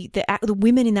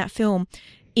women in that film,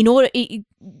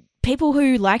 people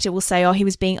who liked it will say, "Oh, he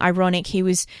was being ironic. He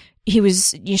was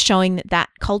showing that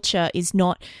culture is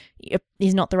not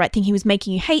the right thing. He was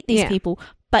making you hate these people."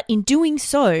 But in doing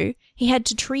so, he had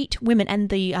to treat women and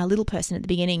the little person at the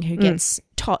beginning who gets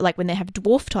like when they have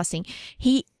dwarf tossing.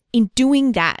 In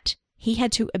doing that, he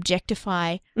had to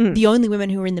objectify the only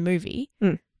women who were in the movie,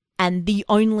 and the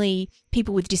only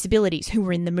people with disabilities who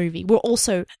were in the movie were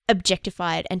also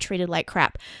objectified and treated like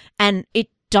crap. And it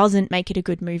doesn't make it a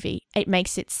good movie. It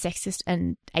makes it sexist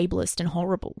and ableist and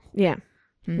horrible. Yeah.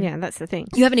 Yeah, that's the thing.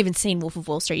 You haven't even seen Wolf of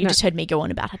Wall Street. You No. just heard me go on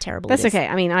about how terrible That's it is. okay.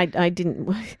 I mean, I didn't.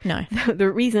 No.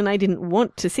 The reason I didn't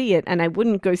want to see it and I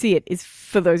wouldn't go see it is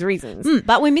for those reasons.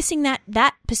 But we're missing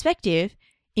that perspective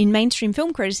in mainstream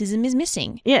film criticism is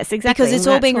missing. Yes, exactly. Because it's and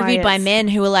all that's being why reviewed by it's- men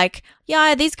who are like,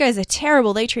 yeah, these guys are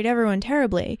terrible. They treat everyone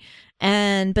terribly.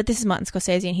 But this is Martin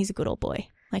Scorsese and he's a good old boy.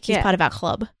 Like, he's Yeah. part of our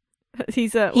club.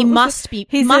 He's He must be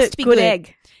He's must a be good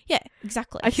egg. Yeah,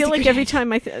 exactly. I feel He's a like good every egg.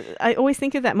 time I always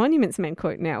think of that Monuments Men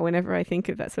quote now whenever I think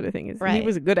of that sort of thing. Is He Right.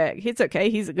 was a good egg. It's okay.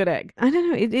 He's a good egg. I don't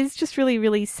know. It is just really,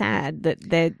 really sad that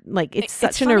they're like, it's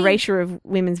such It's an funny- erasure of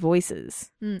women's voices.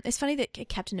 It's funny that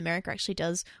Captain America actually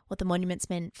does what the Monuments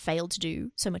Men failed to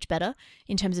do so much better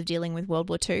in terms of dealing with World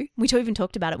War II. We even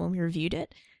talked about it when we reviewed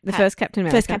it. The first Captain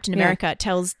America. First Captain Yeah. America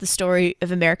tells the story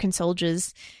of American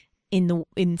soldiers in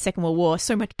Second World War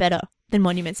so much better than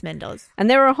Monuments Men does. And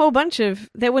there were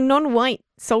there were non-white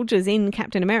soldiers in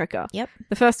Captain America. Yep.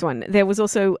 The first one. There was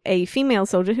also a female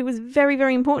soldier who was very,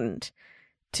 very important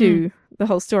to the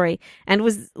whole story and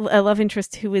was a love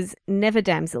interest who was never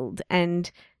damseled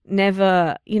and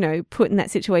never, put in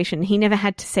that situation. He never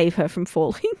had to save her from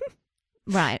falling,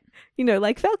 Right.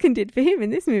 like Falcon did for him in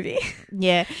this movie.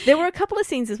 Yeah. There were a couple of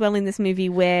scenes as well in this movie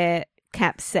where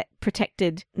Cap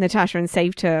protected Natasha and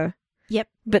saved her. Yep.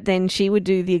 But then she would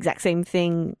do the exact same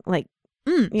thing, like,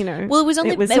 Well, it was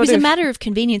only It was it was sort a of- matter of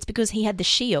convenience because he had the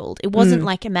shield. It wasn't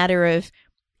like a matter of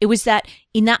it was that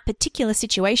in that particular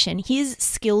situation, his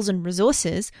skills and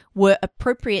resources were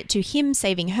appropriate to him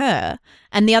saving her,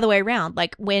 and the other way around.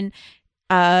 Like when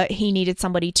he needed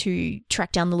somebody to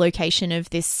track down the location of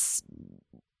this,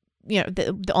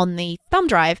 on the thumb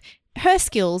drive. Her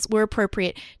skills were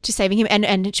appropriate to saving him,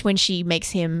 and when she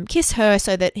makes him kiss her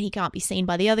so that he can't be seen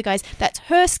by the other guys, that's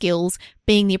her skills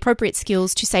being the appropriate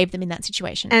skills to save them in that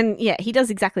situation. And yeah, he does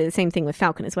exactly the same thing with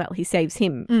Falcon as well. He saves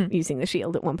him using the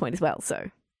shield at one point as well. So,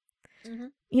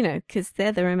 because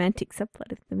they're the romantic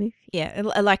subplot of the movie. Yeah,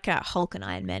 like Hulk and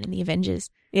Iron Man in the Avengers.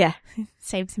 Yeah.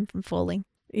 Saves him from falling.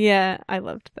 Yeah, I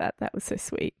loved that. That was so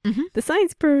sweet. Mhm. The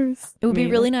Science Bros. It would be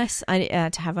really nice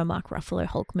to have a Mark Ruffalo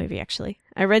Hulk movie, actually.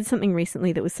 I read something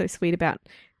recently that was so sweet about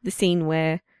the scene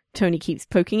where Tony keeps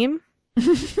poking him.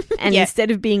 And Yeah.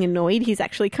 instead of being annoyed, he's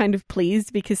actually kind of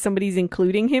pleased because somebody's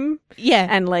including him Yeah.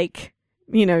 and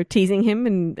teasing him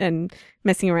and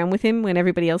messing around with him when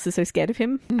everybody else is so scared of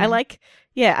him. I like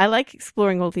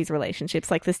exploring all these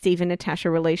relationships, like the Steve and Natasha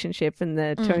relationship and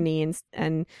the Tony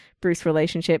and Bruce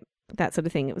relationship, that sort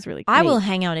of thing. It was really I neat. will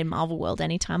hang out in Marvel World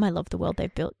anytime. I love the world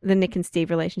they've built. The Nick and Steve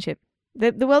relationship.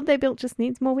 The world they built just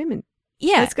needs more women.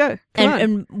 Yeah. Let's go. Come on.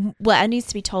 And it needs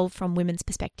to be told from women's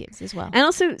perspectives as well. And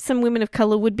also some women of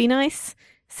color would be nice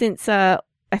since I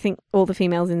think all the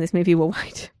females in this movie were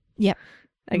white. Yep.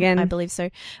 Again, I believe so.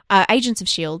 Agents of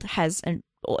S.H.I.E.L.D.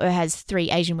 has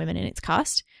 3 Asian women in its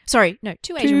cast. Sorry, no,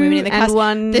 2 Asian women in the and cast.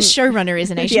 one. The showrunner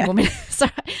is an Asian Yeah. woman.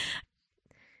 Sorry.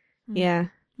 Yeah,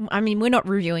 I mean, we're not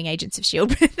reviewing Agents of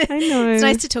S.H.I.E.L.D. I know. It's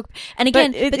nice to talk. And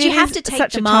again, But but it you have is to take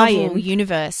such the a Marvel tie-in.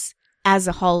 universe as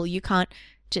a whole. You can't.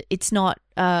 It's not.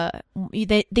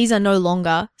 These are no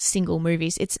longer single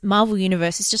movies. It's Marvel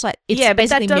universe. It's just like it's yeah, but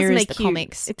basically that does mirrors make the you,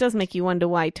 comics. It does make you wonder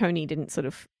why Tony didn't sort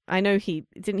of. I know he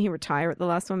retire at the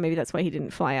last one. Maybe that's why he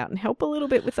didn't fly out and help a little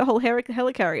bit with the whole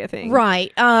helicarrier thing.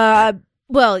 Right.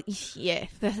 Well, yeah.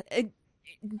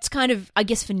 It's kind of, I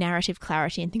guess, for narrative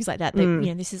clarity and things like that.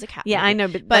 That this is a cat. Yeah, movie. I know,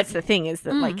 but that's the thing is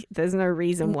that there's no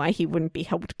reason why he wouldn't be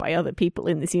helped by other people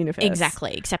in this universe.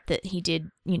 Exactly. Except that he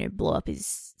did, blow up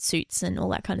his suits and all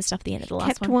that kind of stuff at the end of the last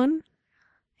Kept one. one.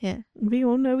 Yeah. We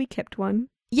all know he kept one.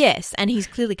 Yes, and he's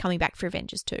clearly coming back for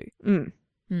Avengers 2.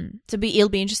 So it'll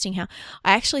be interesting how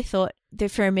I actually thought there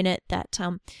for a minute that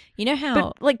you know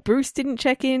how But Bruce didn't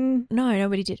check in. no,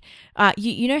 nobody did.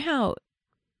 You know how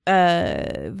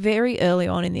very early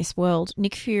on in this world,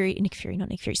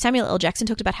 Samuel L. Jackson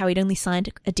talked about how he'd only signed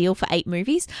a deal for 8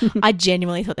 movies. I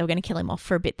genuinely thought they were going to kill him off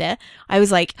for a bit there. I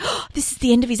was like, oh, this is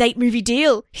the end of his 8-movie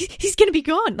deal. He's going to be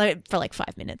gone for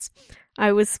 5 minutes.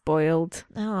 I was spoiled.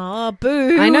 Oh,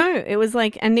 boo. I know. It was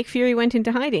and Nick Fury went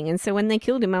into hiding. And so when they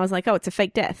killed him, I was like, oh, it's a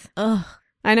fake death. Ugh.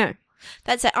 I know.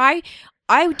 That's it. I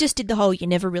just did the whole you're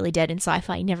never really dead in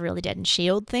sci-fi, you're never really dead in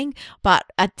S.H.I.E.L.D. thing. But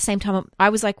at the same time, I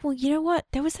was like, well, you know what?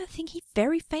 There was that thing he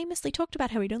very famously talked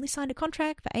about, how he'd only signed a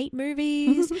contract for 8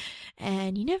 movies.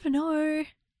 And you never know.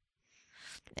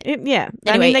 Yeah. I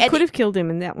Anyway, mean, they at could the- have killed him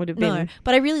and that would have No, been...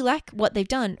 but I really like what they've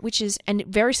done, which is, and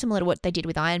very similar to what they did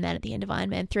with Iron Man at the end of Iron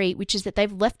Man 3, which is that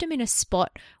they've left him in a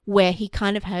spot where he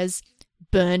kind of has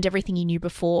burned everything he knew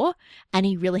before and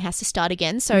he really has to start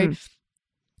again. So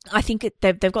I think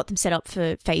they've got them set up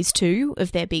for phase 2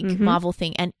 of their big Marvel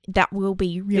thing, and that will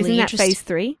be really Isn't that interesting. phase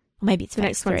 3? Or maybe it's The phase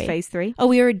next 3. one's phase 3. Oh,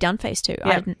 we already done phase 2.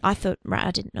 Yeah.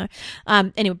 I didn't know.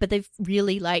 Anyway, but they've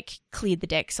really like cleared the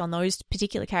decks on those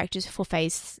particular characters for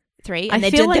phase 3, and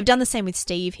they've done the same with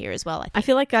Steve here as well. I think. I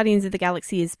feel like Guardians of the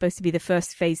Galaxy is supposed to be the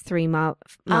first phase 3 Marvel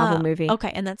movie.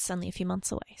 Okay, and that's only a few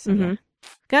months away. So Mhm.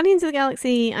 Guardians of the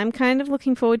Galaxy, I'm kind of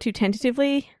looking forward to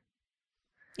tentatively.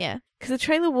 yeah. Because the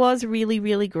trailer was really,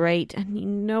 really great. And you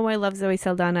know I love Zoe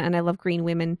Saldana and I love green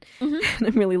women. Mhm. And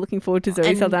I'm really looking forward to Zoe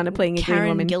And Saldana playing a green Karen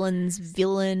woman. Gillan's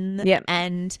villain. Yep.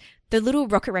 And the little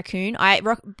Rocket Raccoon.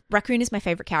 Raccoon is my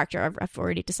favorite character. I've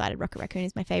already decided Rocket Raccoon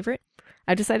is my favorite.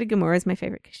 I've decided Gamora is my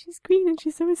favorite because she's green and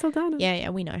she's Zoe Saldana.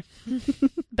 Yeah, we know.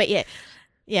 But yeah,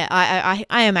 I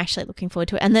am actually looking forward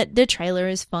to it. And the trailer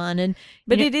is fun. And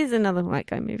But you know, it is another white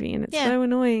guy movie and it's Yeah. so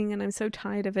annoying and I'm so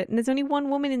tired of it. And there's only one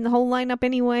woman in the whole lineup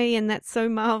anyway and that's so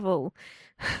Marvel.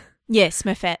 yeah,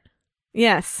 Smurfette.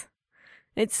 Yes.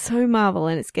 It's so Marvel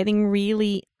and it's getting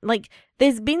really, like,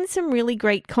 there's been some really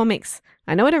great comics.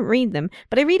 I know I don't read them,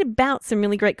 but I read about some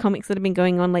really great comics that have been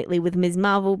going on lately with Ms.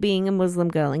 Marvel being a Muslim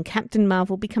girl and Captain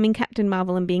Marvel becoming Captain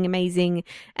Marvel and being amazing.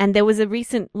 And there was a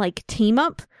recent, like, team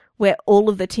up where all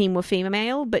of the team were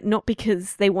female, but not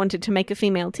because they wanted to make a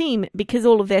female team, because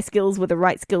all of their skills were the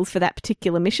right skills for that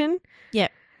particular mission. Yeah.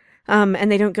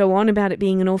 And they don't go on about it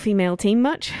being an all-female team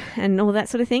much and all that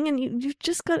sort of thing. And you've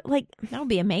just got, like... That would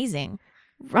be amazing.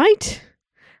 Right?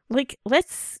 Like,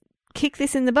 let's kick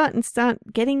this in the butt and start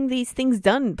getting these things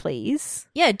done, please.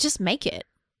 Yeah, just make it.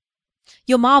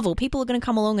 You're Marvel. People are going to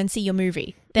come along and see your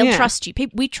movie. They'll Yeah. trust you.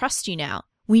 We trust you now.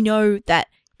 We know that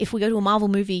if we go to a Marvel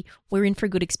movie, we're in for a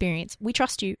good experience. We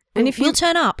trust you. And We'll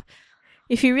turn up.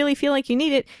 If you really feel like you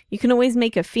need it, you can always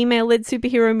make a female-led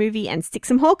superhero movie and stick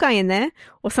some Hawkeye in there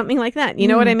or something like that. You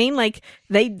know what I mean? Like,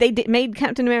 they made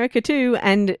Captain America 2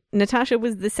 and Natasha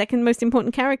was the second most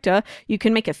important character. You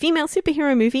can make a female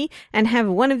superhero movie and have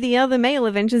one of the other male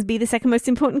Avengers be the second most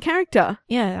important character.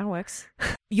 Yeah, that works.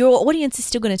 Your audience is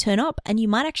still going to turn up, and you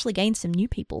might actually gain some new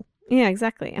people. Yeah,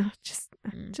 exactly.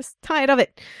 Just tired of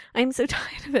it. I'm so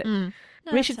tired of it.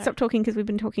 No, We should that's stop talking because we've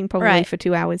been talking probably Right. for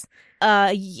 2 hours.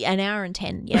 An hour and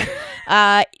 10,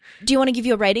 yeah. Do you want to give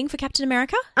your rating for Captain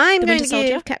America? I'm The going Winter to Soldier?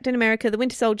 give Captain America, the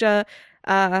Winter Soldier,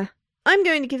 I'm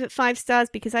going to give it 5 stars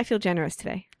because I feel generous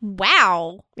today.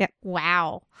 Wow. Yeah.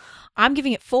 Wow. I'm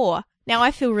giving it 4. Now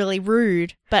I feel really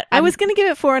rude, but I was going to give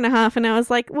it 4.5 and I was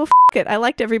like, well, it. I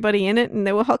liked everybody in it and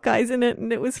there were hot guys in it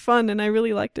and it was fun and I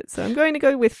really liked it. So I'm going to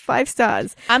go with 5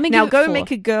 stars. I'm gonna Now give it go 4.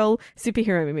 make a girl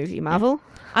superhero movie, Marvel.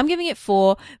 I'm giving it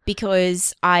 4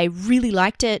 because I really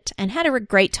liked it and had a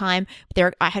great time.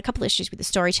 I had a couple of issues with the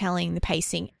storytelling, the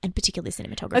pacing, and particularly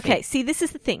cinematography. Okay, see, this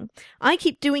is the thing. I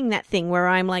keep doing that thing where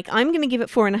I'm like, I'm going to give it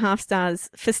 4.5 stars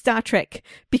for Star Trek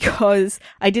because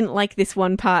I didn't like this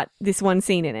one part, this one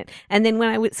scene in it. And then when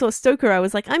I saw Stoker, I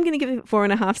was like, I'm going to give it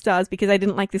 4.5 stars because I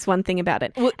didn't like this one thing about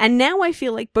it. Well- and now I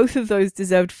feel like both of those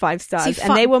deserved 5 stars, See,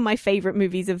 and they were my favorite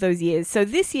movies of those years. So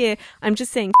this year, I'm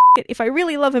just saying, it. If I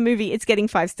really love a movie, it's getting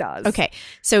 5 stars. Okay,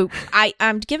 so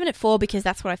I'm giving it 4 because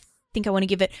that's what I think I want to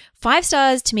give it. 5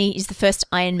 stars to me is the first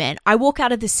Iron Man. I walk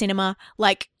out of the cinema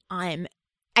like I'm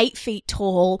 8 feet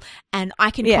tall and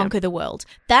I can conquer the world.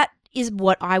 That is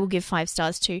what I will give 5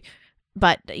 stars to.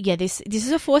 But yeah, this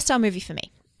is a 4-star movie for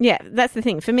me. Yeah, that's the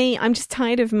thing. For me, I'm just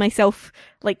tired of myself,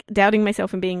 like, doubting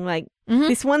myself and being like,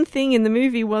 this one thing in the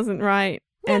movie wasn't right.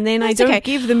 Yeah, and then I that's don't okay.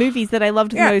 give the movies that I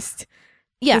loved the most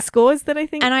the scores that I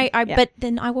think. And Yeah. but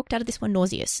then I walked out of this one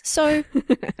nauseous. So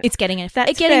it's getting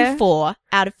That's getting fair. 4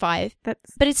 out of 5.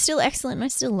 That's. But it's still excellent and I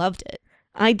still loved it.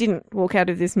 I didn't walk out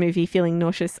of this movie feeling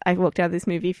nauseous. I walked out of this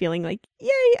movie feeling like, yay!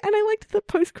 And I liked the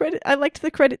post-credit. I liked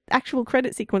the actual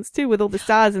credit sequence too, with all the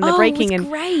stars and the breaking. It was And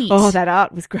great. oh, that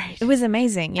art was great. It was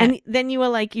amazing. Yeah. And then you were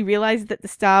like, you realized that the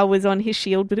star was on his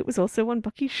shield, but it was also on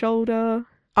Bucky's shoulder.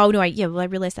 Oh no, I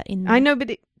realized that in I know, but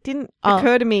it didn't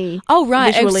occur to me. Oh,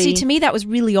 right. Visually. See, to me, that was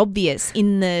really obvious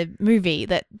in the movie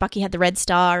that Bucky had the red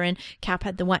star and Cap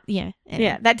had the one. Yeah. Anyway.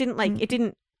 Yeah, that didn't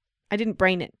I didn't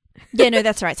brain it. Yeah, no,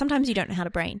 that's right. Sometimes you don't know how to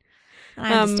brain. And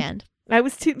I understand. I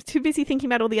was too busy thinking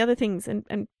about all the other things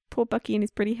and poor Bucky and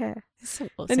his pretty hair It's so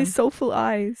awesome. and his soulful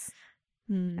eyes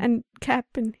Mm. and Cap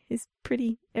and his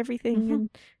pretty everything and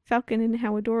Falcon and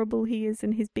how adorable he is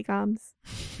and his big arms.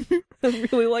 I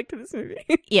really liked this movie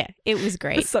Yeah, it was for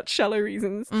great. such shallow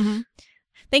reasons. Mm-hmm.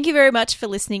 Thank you very much for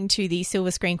listening to the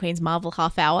Silver Screen Queens Marvel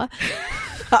Half Hour.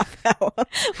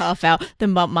 Half hour. The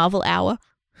Marvel Hour.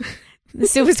 The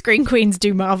Silver Screen Queens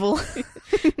do Marvel.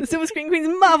 The Silver Screen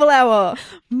Queens Marvel Hour.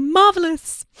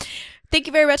 Marvelous. Thank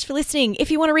you very much for listening.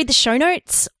 If you want to read the show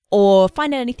notes or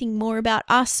find out anything more about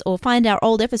us or find our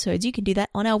old episodes, you can do that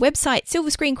on our website,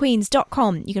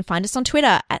 silverscreenqueens.com. You can find us on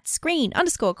Twitter at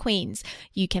 @screen_queens.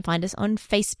 You can find us on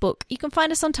Facebook. You can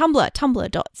find us on Tumblr,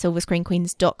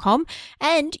 tumblr.silverscreenqueens.com.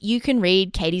 And you can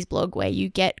read Katie's blog where you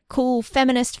get cool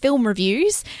feminist film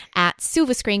reviews at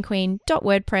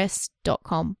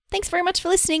silverscreenqueen.wordpress.com. Thanks very much for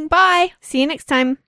listening. Bye. See you next time.